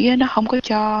Mỹ á, nó không có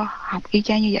cho học y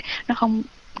chang như vậy. Nó không,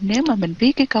 nếu mà mình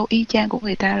viết cái câu y chang của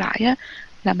người ta lại á,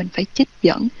 là mình phải trích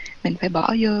dẫn, mình phải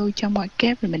bỏ vô trong ngoặc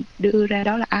kép, rồi mình đưa ra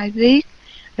đó là ai viết.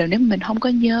 Rồi nếu mình không có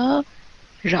nhớ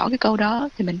rõ cái câu đó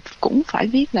thì mình cũng phải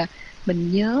viết là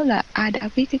mình nhớ là ai đã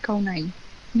viết cái câu này,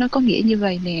 nó có nghĩa như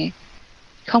vậy nè.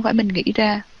 Không phải mình nghĩ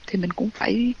ra thì mình cũng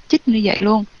phải trích như vậy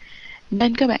luôn.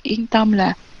 Nên các bạn yên tâm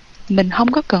là mình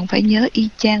không có cần phải nhớ y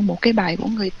chang một cái bài của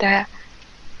người ta,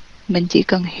 mình chỉ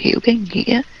cần hiểu cái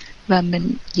nghĩa và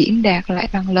mình diễn đạt lại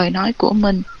bằng lời nói của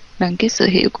mình, bằng cái sự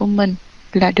hiểu của mình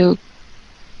là được.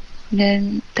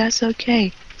 Nên that's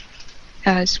okay.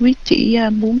 Sweet chỉ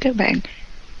muốn các bạn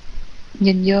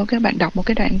nhìn vô, các bạn đọc một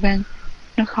cái đoạn văn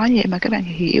nó khó như vậy mà các bạn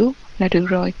hiểu là được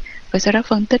rồi, và sau đó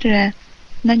phân tích ra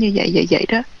nó như vậy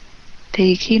đó.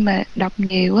 Thì khi mà đọc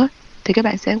nhiều á thì các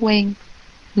bạn sẽ quen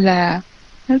là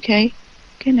ok,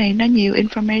 cái này nó nhiều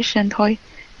information thôi,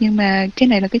 nhưng mà cái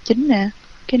này là cái chính nè,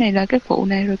 cái này là cái phụ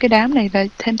nè, rồi cái đám này là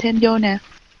thêm vô nè.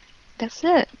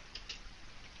 That's it.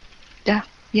 Đó,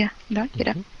 đó vậy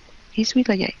đó. Ý Sweet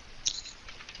là vậy.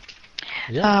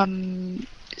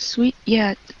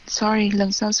 Sweet, sorry,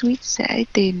 lần sau Sweet sẽ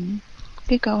tìm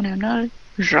cái câu nào nó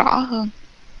rõ hơn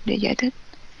để giải thích.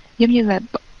 Giống như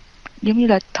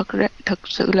là thật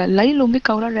sự là lấy luôn cái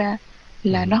câu đó ra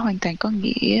là nó hoàn toàn có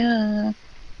nghĩa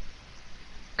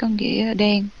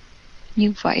đen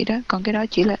như vậy đó, còn cái đó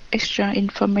chỉ là extra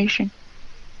information.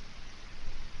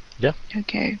 Yeah.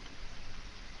 Okay.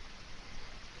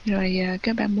 Rồi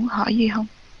các bạn muốn hỏi gì không?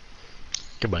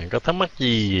 Các bạn có thắc mắc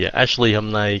gì? Actually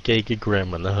hôm nay cái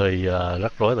grammar nó hơi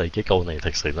rắc rối, tại cái câu này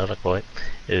thật sự nó rắc rối.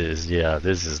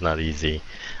 This is not easy.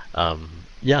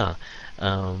 Yeah.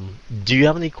 Do you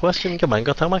have any question? Các bạn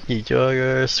có thắc mắc gì cho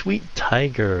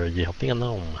Sweettiger về học tiếng Anh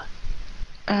không?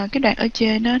 Cái đoạn ở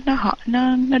trên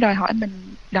nó đòi hỏi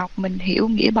mình đọc, mình hiểu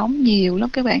nghĩa bóng nhiều lắm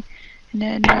các bạn,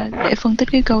 nên để phân tích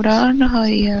cái câu đó nó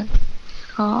hơi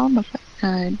khó, mà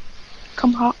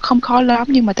không khó lắm,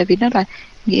 nhưng mà tại vì nó là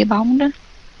nghĩa bóng đó,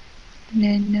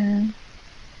 nên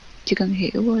chỉ cần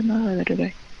hiểu nó là được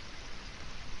rồi.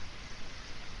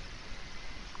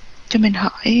 Cho mình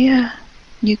hỏi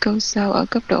như câu sau ở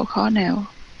cấp độ khó nào.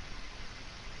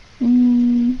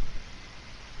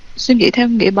 Suy nghĩ theo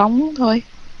nghĩa bóng thôi,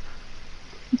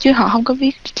 chứ họ không có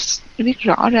viết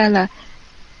rõ ra là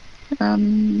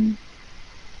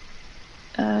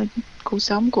cuộc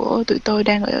sống của tụi tôi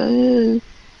đang ở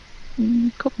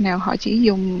khúc nào. Họ chỉ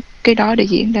dùng cái đó để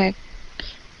diễn đạt,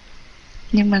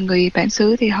 nhưng mà người bản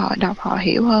xứ thì họ đọc họ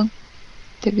hiểu hơn,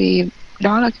 tại vì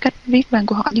đó là cách viết văn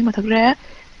của họ. Nhưng mà thật ra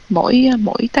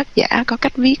mỗi tác giả có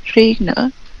cách viết riêng nữa,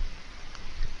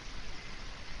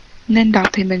 nên đọc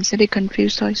thì mình sẽ bị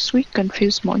confused thôi. Sweet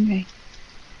confused mỗi ngày.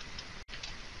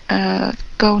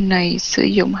 Câu này sử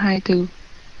dụng hai từ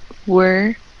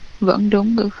were, vẫn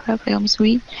đúng ngữ pháp phải không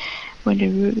Sweet? When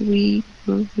we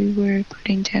were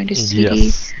putting down the city,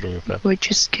 Yes, we're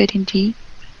just getting deep.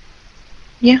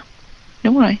 Yeah,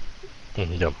 đúng rồi.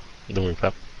 Đúng ngữ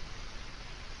pháp.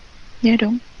 Yeah,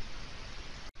 đúng.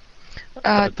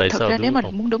 Tại thật sao ra đúng nếu mà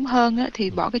không? muốn đúng hơn á, thì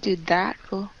bỏ cái chữ that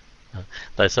vô.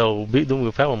 Tại sao biết đúng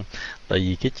ngữ pháp không? Tại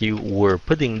vì cái chữ were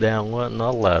putting down á,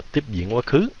 nó là tiếp diễn quá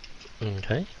khứ.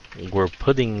 Okay. Were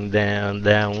putting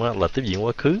down á, là tiếp diễn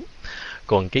quá khứ.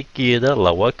 Còn cái kia đó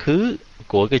là quá khứ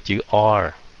của cái chữ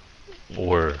are.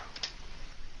 Were.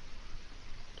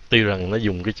 Tuy rằng nó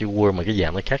dùng cái chữ were mà cái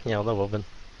dạng nó khác nhau đó Võ Vinh.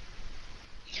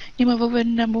 Nhưng mà Vô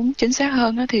Vinh muốn chính xác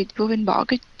hơn á, thì Vô Vinh bỏ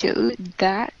cái chữ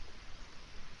that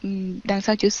đằng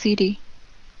sau chữ city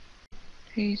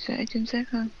thì sẽ chính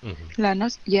xác hơn.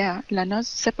 Là nó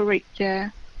separate ra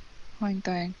hoàn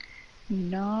toàn,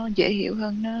 nó dễ hiểu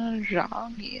hơn, nó rõ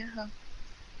nghĩa hơn.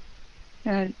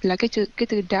 Là cái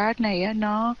từ that này á,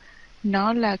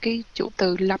 nó là cái chủ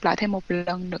từ lặp lại thêm một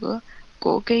lần nữa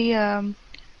của cái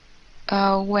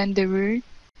when the root,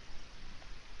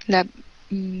 là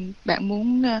bạn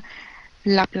muốn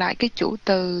lặp lại cái chủ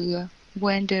từ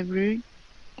when the root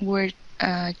were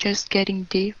just getting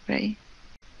deep, right?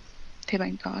 Thì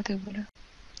bạn có từ vào đó.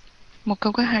 Một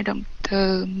câu có hai động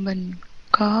từ, mình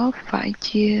có phải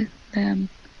chia làm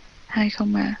hai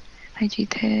không à? Hay chỉ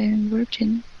thêm verb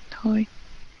chính thôi?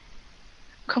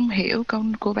 Không hiểu câu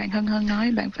của bạn Hân Hân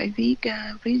nói, bạn phải viết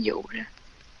ví dụ ra.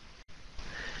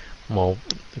 Một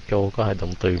câu có hai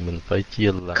động từ mình phải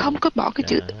chia làm. Không có bỏ cái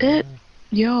chữ it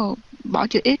vô, bỏ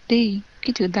chữ it đi,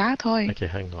 cái chữ that thôi.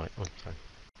 Ok, Hân nói.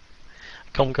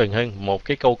 Không cần Hân, một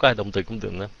cái câu có hai động từ cũng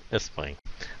được nữa. That's fine.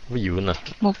 Ví dụ nè.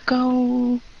 Một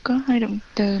câu có hai động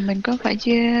từ mình có phải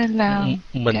chia làm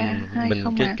cả hai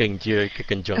không cái à? cần chia cái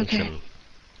conjunction. Okay.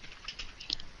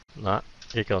 Đó,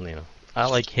 cái câu này nè. I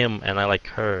like him and I like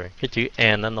her. Cái chữ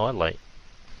and nó nói lại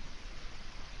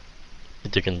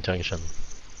cái chữ conjunction.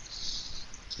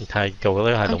 Hai câu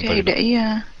có hai động từ. Ok,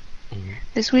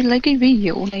 để Sweet lấy cái ví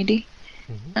dụ này đi.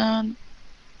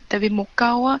 Tại vì một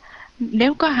câu á,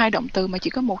 nếu có hai động từ mà chỉ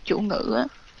có một chủ ngữ á,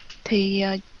 thì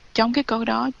trong cái câu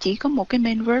đó chỉ có một cái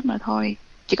main verb mà thôi,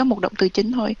 chỉ có một động từ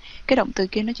chính thôi, cái động từ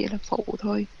kia nó chỉ là phụ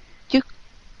thôi. Chứ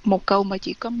một câu mà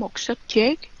chỉ có một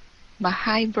subject mà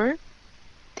hai verb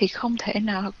thì không thể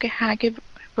nào hai cái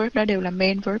verb đó đều là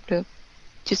main verb được.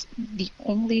 Just the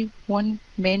only one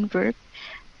main verb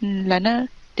là nó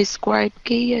describe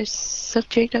cái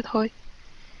subject đó thôi.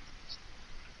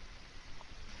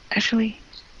 Actually,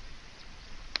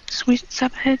 Sweet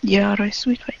sắp hết giờ rồi,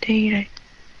 Sweet phải đi rồi.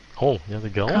 Oh, you have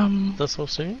to go? That's so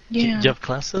soon? Yeah. Do you have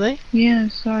class today?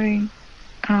 Yeah, sorry.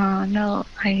 No,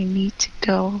 I need to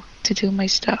go to do my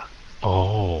stuff.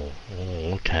 Oh,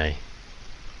 okay.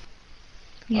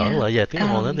 Yeah. Ở lại vài tiếng đồng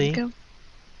hồ nữa đi.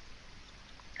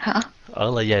 Hả?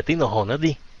 Ở lại vài tiếng đồng hồ nữa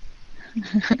đi.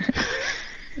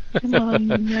 Cảm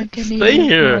ơn Kenny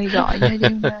mời gọi nha,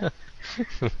 nhưng mà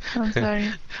I'm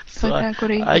sorry. So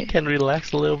I can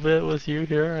relax a little bit with you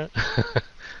here.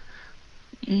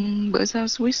 Bữa sau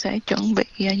Sweet sẽ chuẩn bị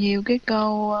nhiều cái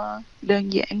câu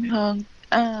đơn giản hơn,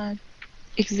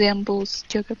 examples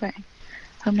cho các bạn.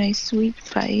 Hôm nay Sweet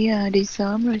phải đi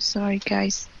sớm rồi, sorry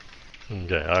guys.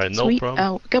 Okay, alright, no Sweet,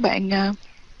 problem.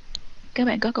 Các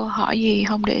bạn có câu hỏi gì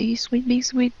không để Sweet biết,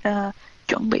 Sweet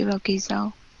chuẩn bị vào kỳ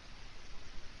sau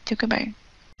cho các bạn.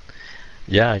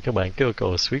 Dạ, các bạn kêu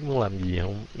cậu Sweet muốn làm gì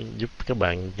không? Giúp các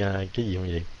bạn cái gì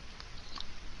không vậy?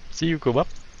 See you cô Bắp.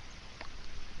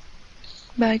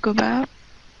 Bye cô bác.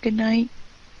 Good night.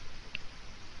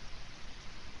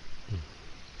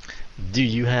 Do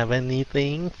you have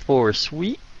anything for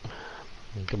Sweet?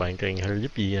 Các bạn cần hơi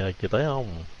giúp gì kỳ tới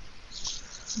không?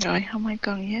 Rồi không ai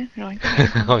cần gì hết. Rồi các bạn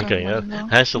không Không cần cần mình luôn.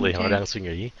 Actually Ok. họ đang suy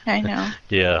nghĩ. I know.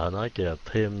 Kìa, họ nói kìa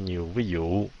thêm nhiều ví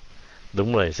dụ.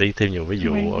 Đúng rồi, see thêm nhiều ví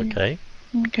dụ, Right. ok.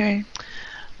 Ok. Let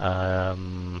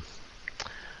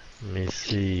me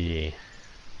see.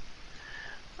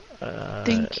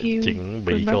 Thank you. Chuẩn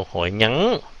bị Good câu luck. hỏi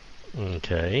ngắn. Ok.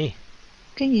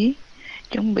 Cái gì?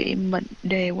 Chuẩn bị mệnh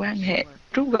đề quan hệ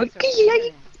rút gọn. Cái gì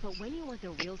vậy?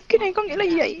 Cái này có nghĩa là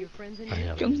gì vậy?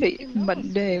 Chuẩn bị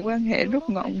mệnh đề quan hệ rút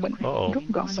gọn mệnh rút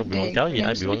gọn Sao mệnh bị quảng đề. cáo gì?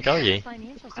 Ai bị quảng cáo gì?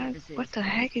 What the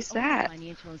heck is that?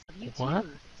 What?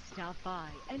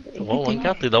 Ủa, quảng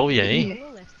cáo từ đâu vậy?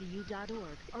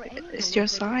 It's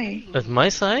your side. It's my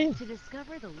side?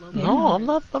 No, I'm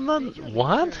not.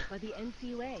 What?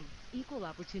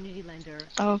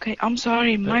 Okay, I'm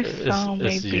sorry, my phone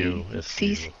may It's be you. It's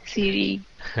you. Siri.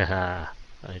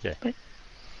 Okay.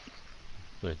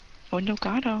 Ủa đâu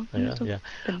có đâu. Yeah, yeah.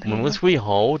 Bình Mình thường muốn thôi. Sweet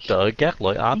hỗ trợ các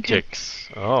loại objects.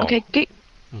 Oh. Ok, cái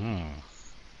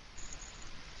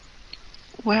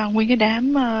wow, nguyên cái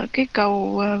đám cái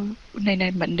câu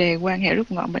này mệnh đề quan hệ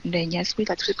rút ngọn mệnh đề nhà Sweet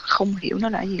là Sweet không hiểu nó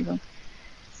là gì luôn.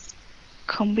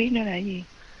 Không biết nó là gì.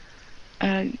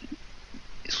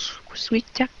 Sweet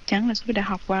chắc chắn là Sweet đã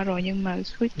học qua rồi nhưng mà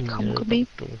Sweet không có biết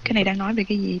cái này đang nói về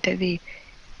cái gì, tại vì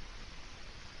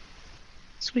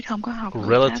Sweet không có học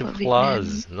relative ở Việt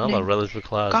clause. Nam. Nó là relative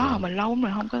clause. Có học mà lâu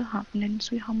rồi không có học nên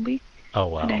Sweet không biết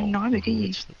Oh wow. đang nói về cái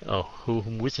gì.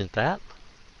 Which is that?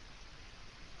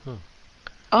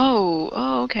 Oh,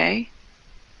 okay.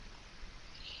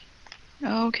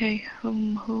 Okay,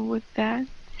 who was that?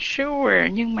 Sure,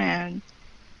 nhưng mà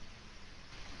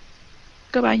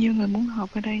có bao nhiêu người muốn học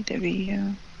ở đây, tại vì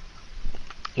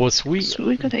Well,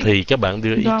 Sweet có thể thì các bạn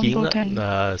đưa ý kiến đó important.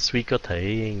 là Sweet có thể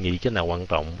nghĩ cái nào quan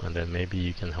trọng and then maybe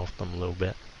you can help them a little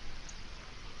bit.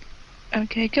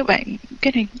 Ok, các bạn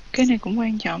cái này cũng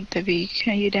quan trọng, tại vì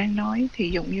khi đang nói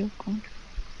thì dùng vô cũng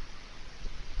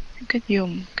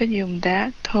cái dùng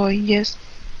that thôi. Yes.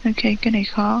 Ok, cái này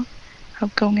khó. Học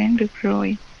câu ngắn được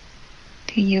rồi.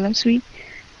 Thì nhiều lắm Sweet.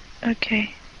 Ok,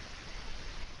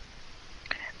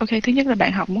 thứ nhất là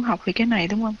bạn muốn học về cái này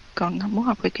đúng không? Còn muốn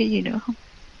học về cái gì nữa không?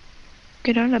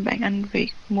 Cái đó là bạn Anh Việt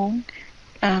muốn.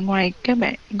 Ngoài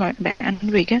bạn Anh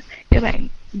Việt á,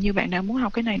 nhiều bạn nào muốn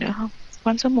học cái này nữa không?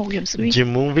 Quan số 1 dùm Sweet.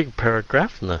 Jim muốn viết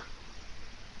paragraph nè.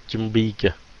 Jim B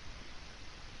kìa.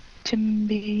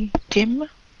 Jim á?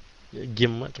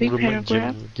 Jim á, Viết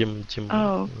paragraph. Jim.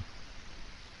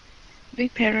 Viết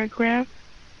paragraph.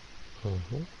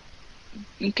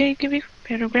 Cái viết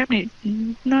paragraph này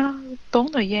nó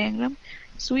tốn thời gian lắm.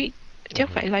 Sweet chắc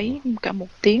phải lấy cả 1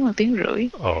 tiếng hoặc 1 tiếng rưỡi.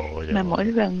 Mà mỗi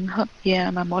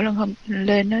lần hôm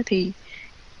lên đó thì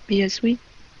bây giờ Sweet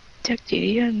chắc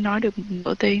chỉ nói được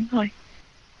nửa tiếng thôi.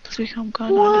 Sweet không có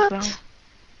nói được lâu.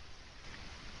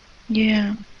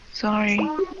 Yeah, sorry.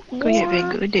 Có dạy về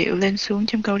ngữ điệu lên xuống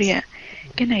trong câu đi ạ.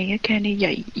 Cái này Kenny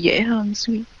dạy dễ hơn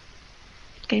Sweet.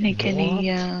 Cái này Kenny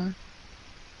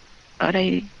ở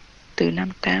đây từ năm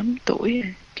 8 tuổi.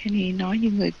 Kenny nói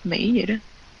như người Mỹ vậy đó.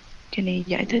 Kenny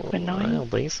giải thích và nói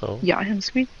giỏi hơn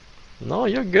Sweet. No,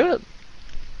 you're good.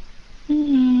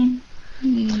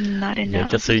 Not enough. Nhớ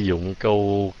cách sử dụng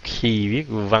câu khi viết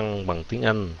văn bằng tiếng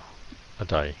Anh.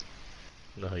 Trời.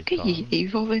 Cái gì vậy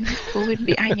vô Vinh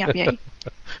bị ai nhập vậy?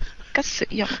 Cách sử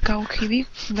dụng câu khi viết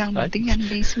văn bằng tiếng Anh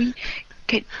đi Sweet.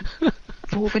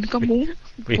 Vô Vinh có muốn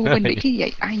Vô Vinh bị cái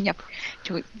vậy ai nhập?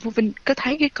 Trời, Vô Vinh có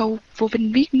thấy cái câu Vô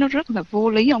Vinh viết nó rất là vô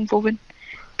lý không Vô Vinh?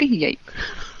 Cái gì vậy?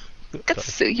 Cách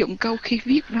sử dụng câu khi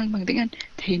viết văn bằng tiếng Anh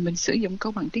thì mình sử dụng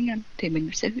câu bằng tiếng Anh thì mình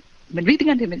viết tiếng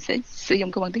Anh thì mình sẽ sử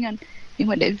dụng câu bằng tiếng Anh, nhưng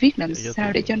mà để viết làm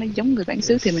sao để cho nó giống người bản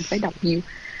xứ thì mình phải đọc nhiều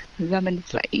và mình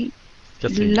phải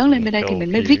lớn lên bên đây thì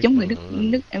mình mới viết giống người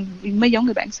nước mới giống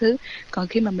người bản xứ. Còn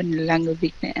khi mà mình là người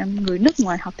Việt Nam, người nước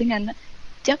ngoài học tiếng Anh á,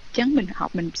 chắc chắn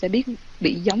mình sẽ biết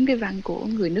bị giống cái văn của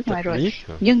người nước ngoài rồi.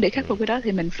 Nhưng để khắc phục cái đó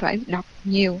thì mình phải đọc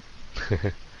nhiều.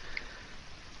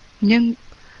 Nhưng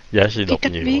đọc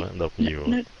nhiều.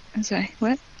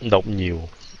 Đọc nhiều,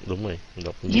 đúng rồi,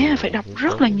 đọc nhiều. Yeah, phải đọc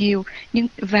rất là nhiều.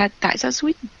 Và tại sao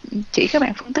Sweet chỉ các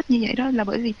bạn phân tích như vậy đó là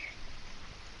bởi vì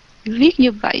viết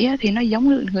như vậy á, thì nó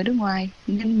giống người nước ngoài,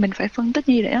 nên mình phải phân tích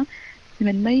như vậy đó thì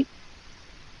mình mới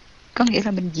có nghĩa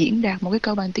là mình diễn đạt một cái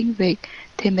câu bằng tiếng Việt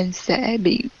thì mình sẽ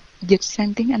bị dịch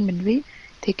sang tiếng Anh mình viết,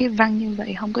 thì cái văn như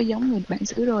vậy không có giống người bản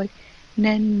xứ rồi.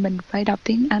 nên mình phải đọc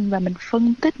tiếng Anh và mình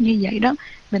phân tích như vậy đó.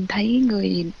 Mình thấy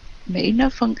người Mỹ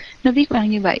nó viết văn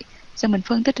như vậy, xong mình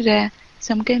phân tích ra,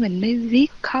 xong cái mình mới viết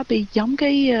copy giống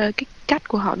cái cách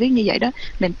của họ viết như vậy đó.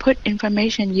 Mình put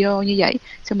information vô như vậy,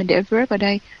 xong mình để verb ở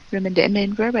đây, rồi mình để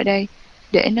main verb ở đây,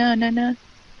 để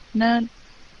nó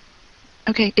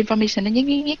ok, information nó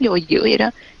nhét vô ở giữa vậy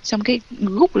đó, xong cái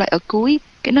rút lại ở cuối,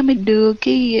 cái nó mới đưa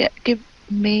cái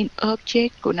main object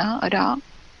của nó ở đó.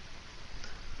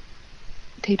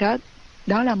 Thì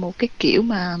đó là một cái kiểu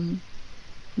mà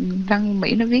văn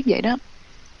Mỹ nó viết vậy đó.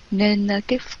 Nên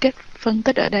cái phân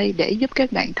tích ở đây để giúp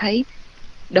các bạn thấy,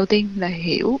 đầu tiên là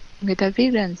hiểu người ta viết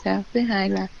ra làm sao, thứ hai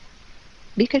là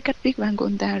biết cái cách viết văn của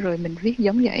người ta, rồi mình viết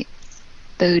giống vậy,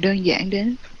 từ đơn giản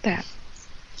đến phức tạp.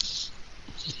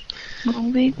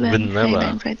 Muốn viết văn hay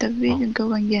bạn phải tập viết những câu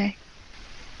văn dài.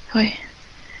 Thôi,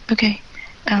 ok.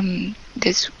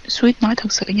 Để Sweet nói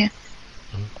thật sự nha.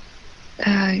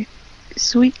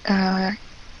 Sweet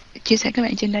chia sẻ các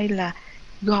bạn trên đây là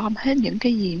gom hết những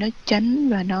cái gì nó chánh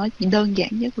và nó đơn giản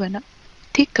nhất và nó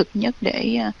thiết thực nhất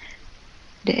để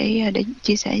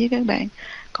chia sẻ với các bạn.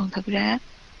 Còn thật ra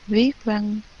viết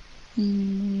văn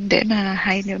để mà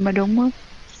hay, để mà đúng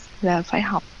là phải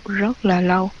học rất là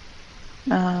lâu.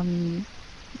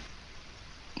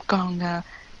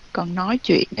 Còn nói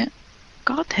chuyện á,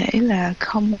 có thể là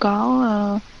không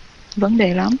có vấn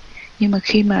đề lắm, nhưng mà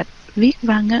khi mà viết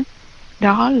văn á,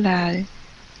 đó là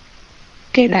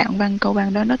cái đoạn văn, câu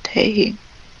văn đó nó thể hiện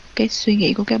cái suy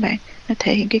nghĩ của các bạn, nó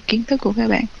thể hiện cái kiến thức của các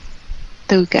bạn,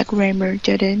 từ cả grammar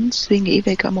cho đến suy nghĩ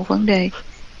về cả một vấn đề.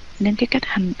 Nên cái cách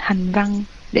hành văn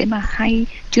để mà hay,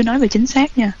 chưa nói về chính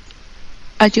xác nha,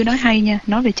 chưa nói hay nha,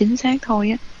 nói về chính xác thôi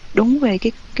á, đúng về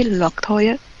cái luật thôi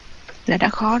á là đã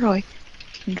khó rồi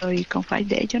còn phải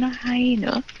để cho nó hay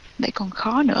nữa, lại còn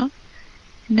khó nữa.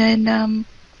 Nên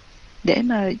để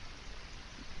mà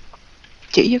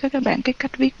chỉ cho các bạn cái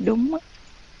cách viết đúng á,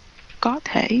 có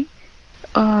thể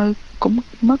cũng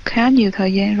mất khá nhiều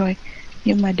thời gian rồi,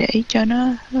 nhưng mà để cho nó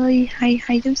hơi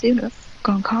hay chút xíu nữa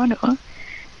còn khó nữa.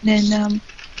 Nên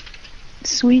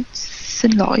Sweet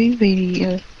xin lỗi vì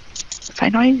phải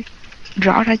nói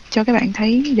rõ ra cho các bạn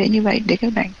thấy, để như vậy để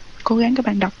các bạn cố gắng các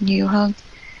bạn đọc nhiều hơn.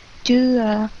 Chứ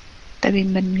tại vì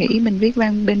mình nghĩ mình viết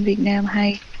văn bên Việt Nam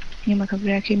hay, nhưng mà thật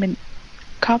ra khi mình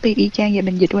copy y chang và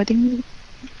mình dịch qua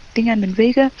tiếng Anh mình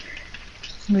viết á,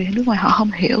 người nước ngoài họ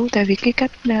không hiểu, tại vì cái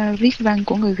cách viết văn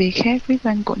của người Việt khác viết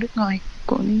văn của nước ngoài,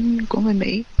 của người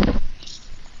Mỹ.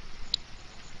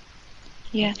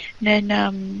 Nên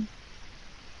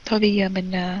thôi bây giờ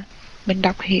mình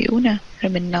đọc hiểu nè,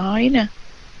 rồi mình nói nè,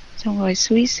 xong rồi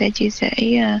Sweet sẽ chia sẻ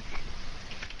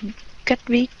cách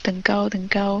viết từng câu,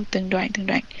 từng đoạn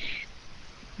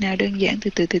nào đơn giản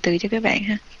từ từ cho các bạn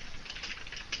ha.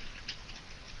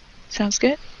 Sounds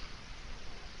good?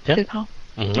 Yeah. Được không?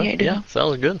 Vậy được không?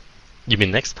 Sounds good. You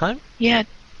mean next time? Yeah.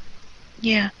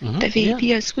 Tại vì bây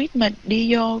giờ Sweet mà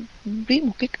đi vô viết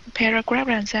một cái paragraph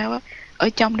ra làm sao á, ở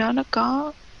trong đó nó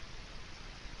có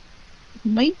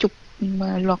mấy chục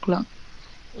mà luật lận.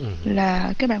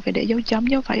 Là các bạn phải để dấu chấm,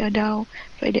 dấu phẩy ở đâu,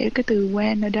 phải để cái từ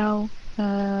when ở đâu,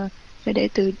 phải để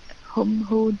từ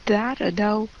who that ở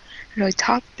đâu, rồi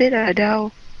topic ở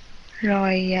đâu,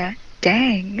 rồi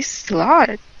dang, it's a lot.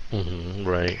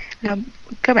 Right. Là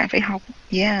các bạn phải học,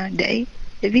 để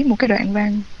viết một cái đoạn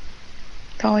văn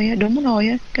thôi, đúng rồi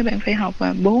á, các bạn phải học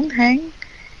 4 tháng,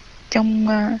 trong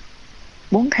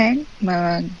 4 tháng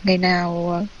mà ngày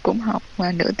nào cũng học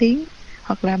nửa tiếng,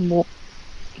 hoặc là một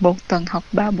tuần học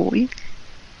 3 buổi,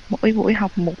 mỗi buổi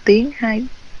học 1 tiếng,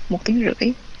 1 tiếng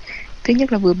rưỡi. Thứ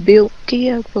nhất là vừa build cái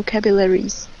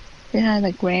vocabularies, thứ hai là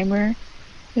grammar,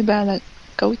 thứ ba là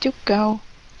cấu trúc câu.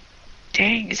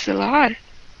 Dang, it's a lot.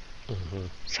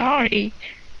 Sorry,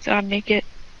 so I make it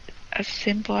as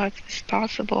simple as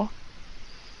possible.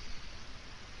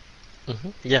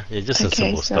 Yeah, just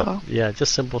simple stuff. Yeah, just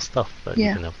simple stuff, but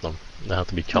you can help them. They have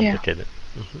to be complicated.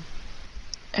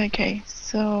 Okay,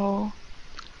 so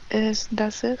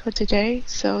that's it for today.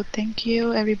 So thank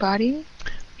you everybody,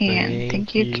 and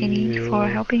thank you Kenny for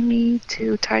helping me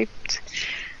to type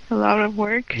a lot of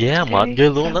work. Yeah, mệt ghê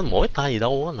luôn, đánh mỗi tay gì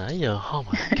đâu á nãy giờ. Oh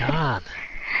my god.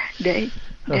 để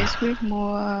Sweet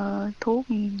mua thuốc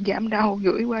giảm đau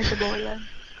gửi qua cho bôi lên.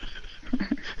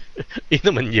 Ý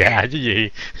nó mình già chứ gì.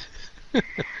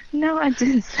 No, I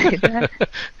didn't say that.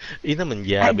 Ý nó mình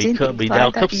già, bị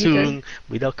đau khớp xương,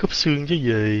 bị đau khớp xương chứ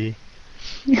gì.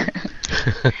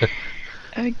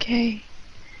 Ok.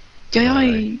 Trời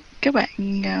ơi, các bạn,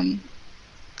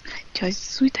 trời,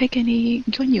 Sweet thấy Kenny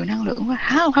có nhiều năng lượng quá.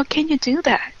 How can you do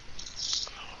that?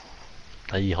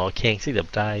 Tại vì họ khen xí đẹp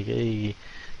trai, cái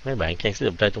mấy bạn khen xí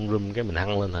đẹp trai trong room, cái mình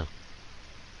hăng lên hả?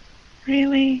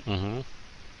 Really? Mm-hmm.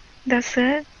 That's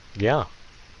it? Yeah.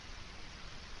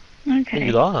 Okay. Cái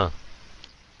gì đó hả?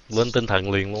 Lên tinh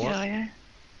thần liền luôn á. Trời ơi.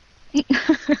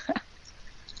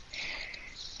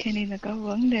 Kenny là có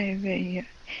vấn đề về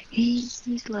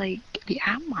he's like bị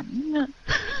ám ảnh á,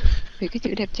 vì cái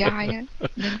chữ đẹp trai á,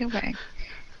 nên các bạn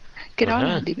cái đó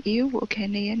là điểm yếu của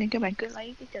Kenny á, nên các bạn cứ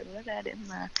lấy cái chữ đó ra để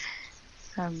mà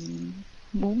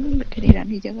muốn Kenny làm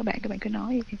gì cho các bạn cứ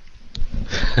nói vậy.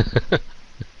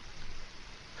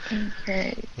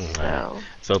 Okay,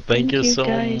 so thank you so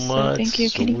guys. much, Thank you,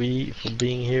 Sweet, for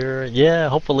being here.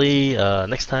 Yeah, hopefully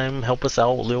next time help us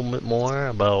out a little bit more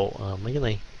about mấy cái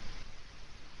này.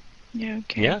 Yeah,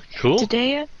 okay. Yeah, cool.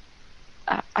 Today,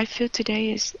 I feel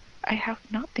today is I have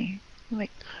nothing.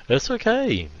 Like it's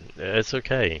okay. It's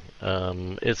okay.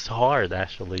 It's hard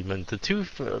actually. I mean, the two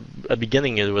at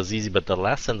beginning it was easy, but the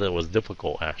last sentence was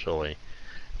difficult actually.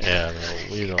 And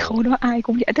you know. Câu đó ai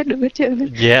cũng giải thích được hết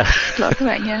trơn. Yeah. Lỗi các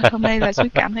bạn nha. Hôm nay là Sweet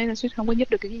cảm thấy là Sweet không có giúp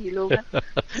được cái gì luôn á.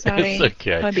 Sorry. It's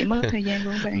okay. Hơi bị mất thời gian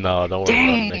của các bạn. No, don't worry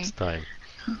about it next time.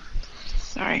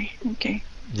 Sorry. Okay.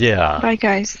 Yeah. Bye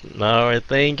guys. All right,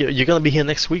 thank you. You're gonna be here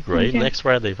next week, right? Okay. Next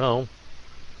Friday, phải không?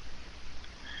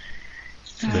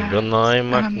 Đừng có nói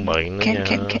mắc bệnh nữa nha.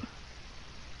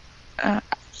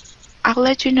 I'll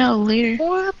let you know later.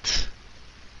 What?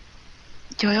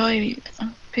 Trời ơi,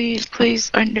 please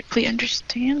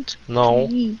understand. No.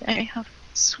 I have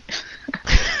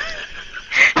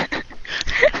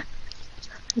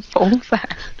phổ phạt.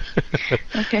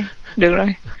 Ok, được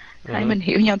rồi. Hai mình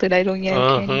hiểu nhau từ đây luôn nha.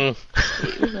 Hiểu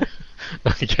rồi.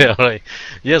 Okay, all right.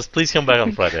 Yes, please come back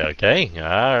on Friday, okay?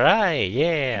 All right,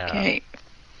 yeah.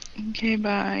 Okay,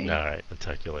 bye. All right, I'll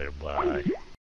talk to you later. Bye.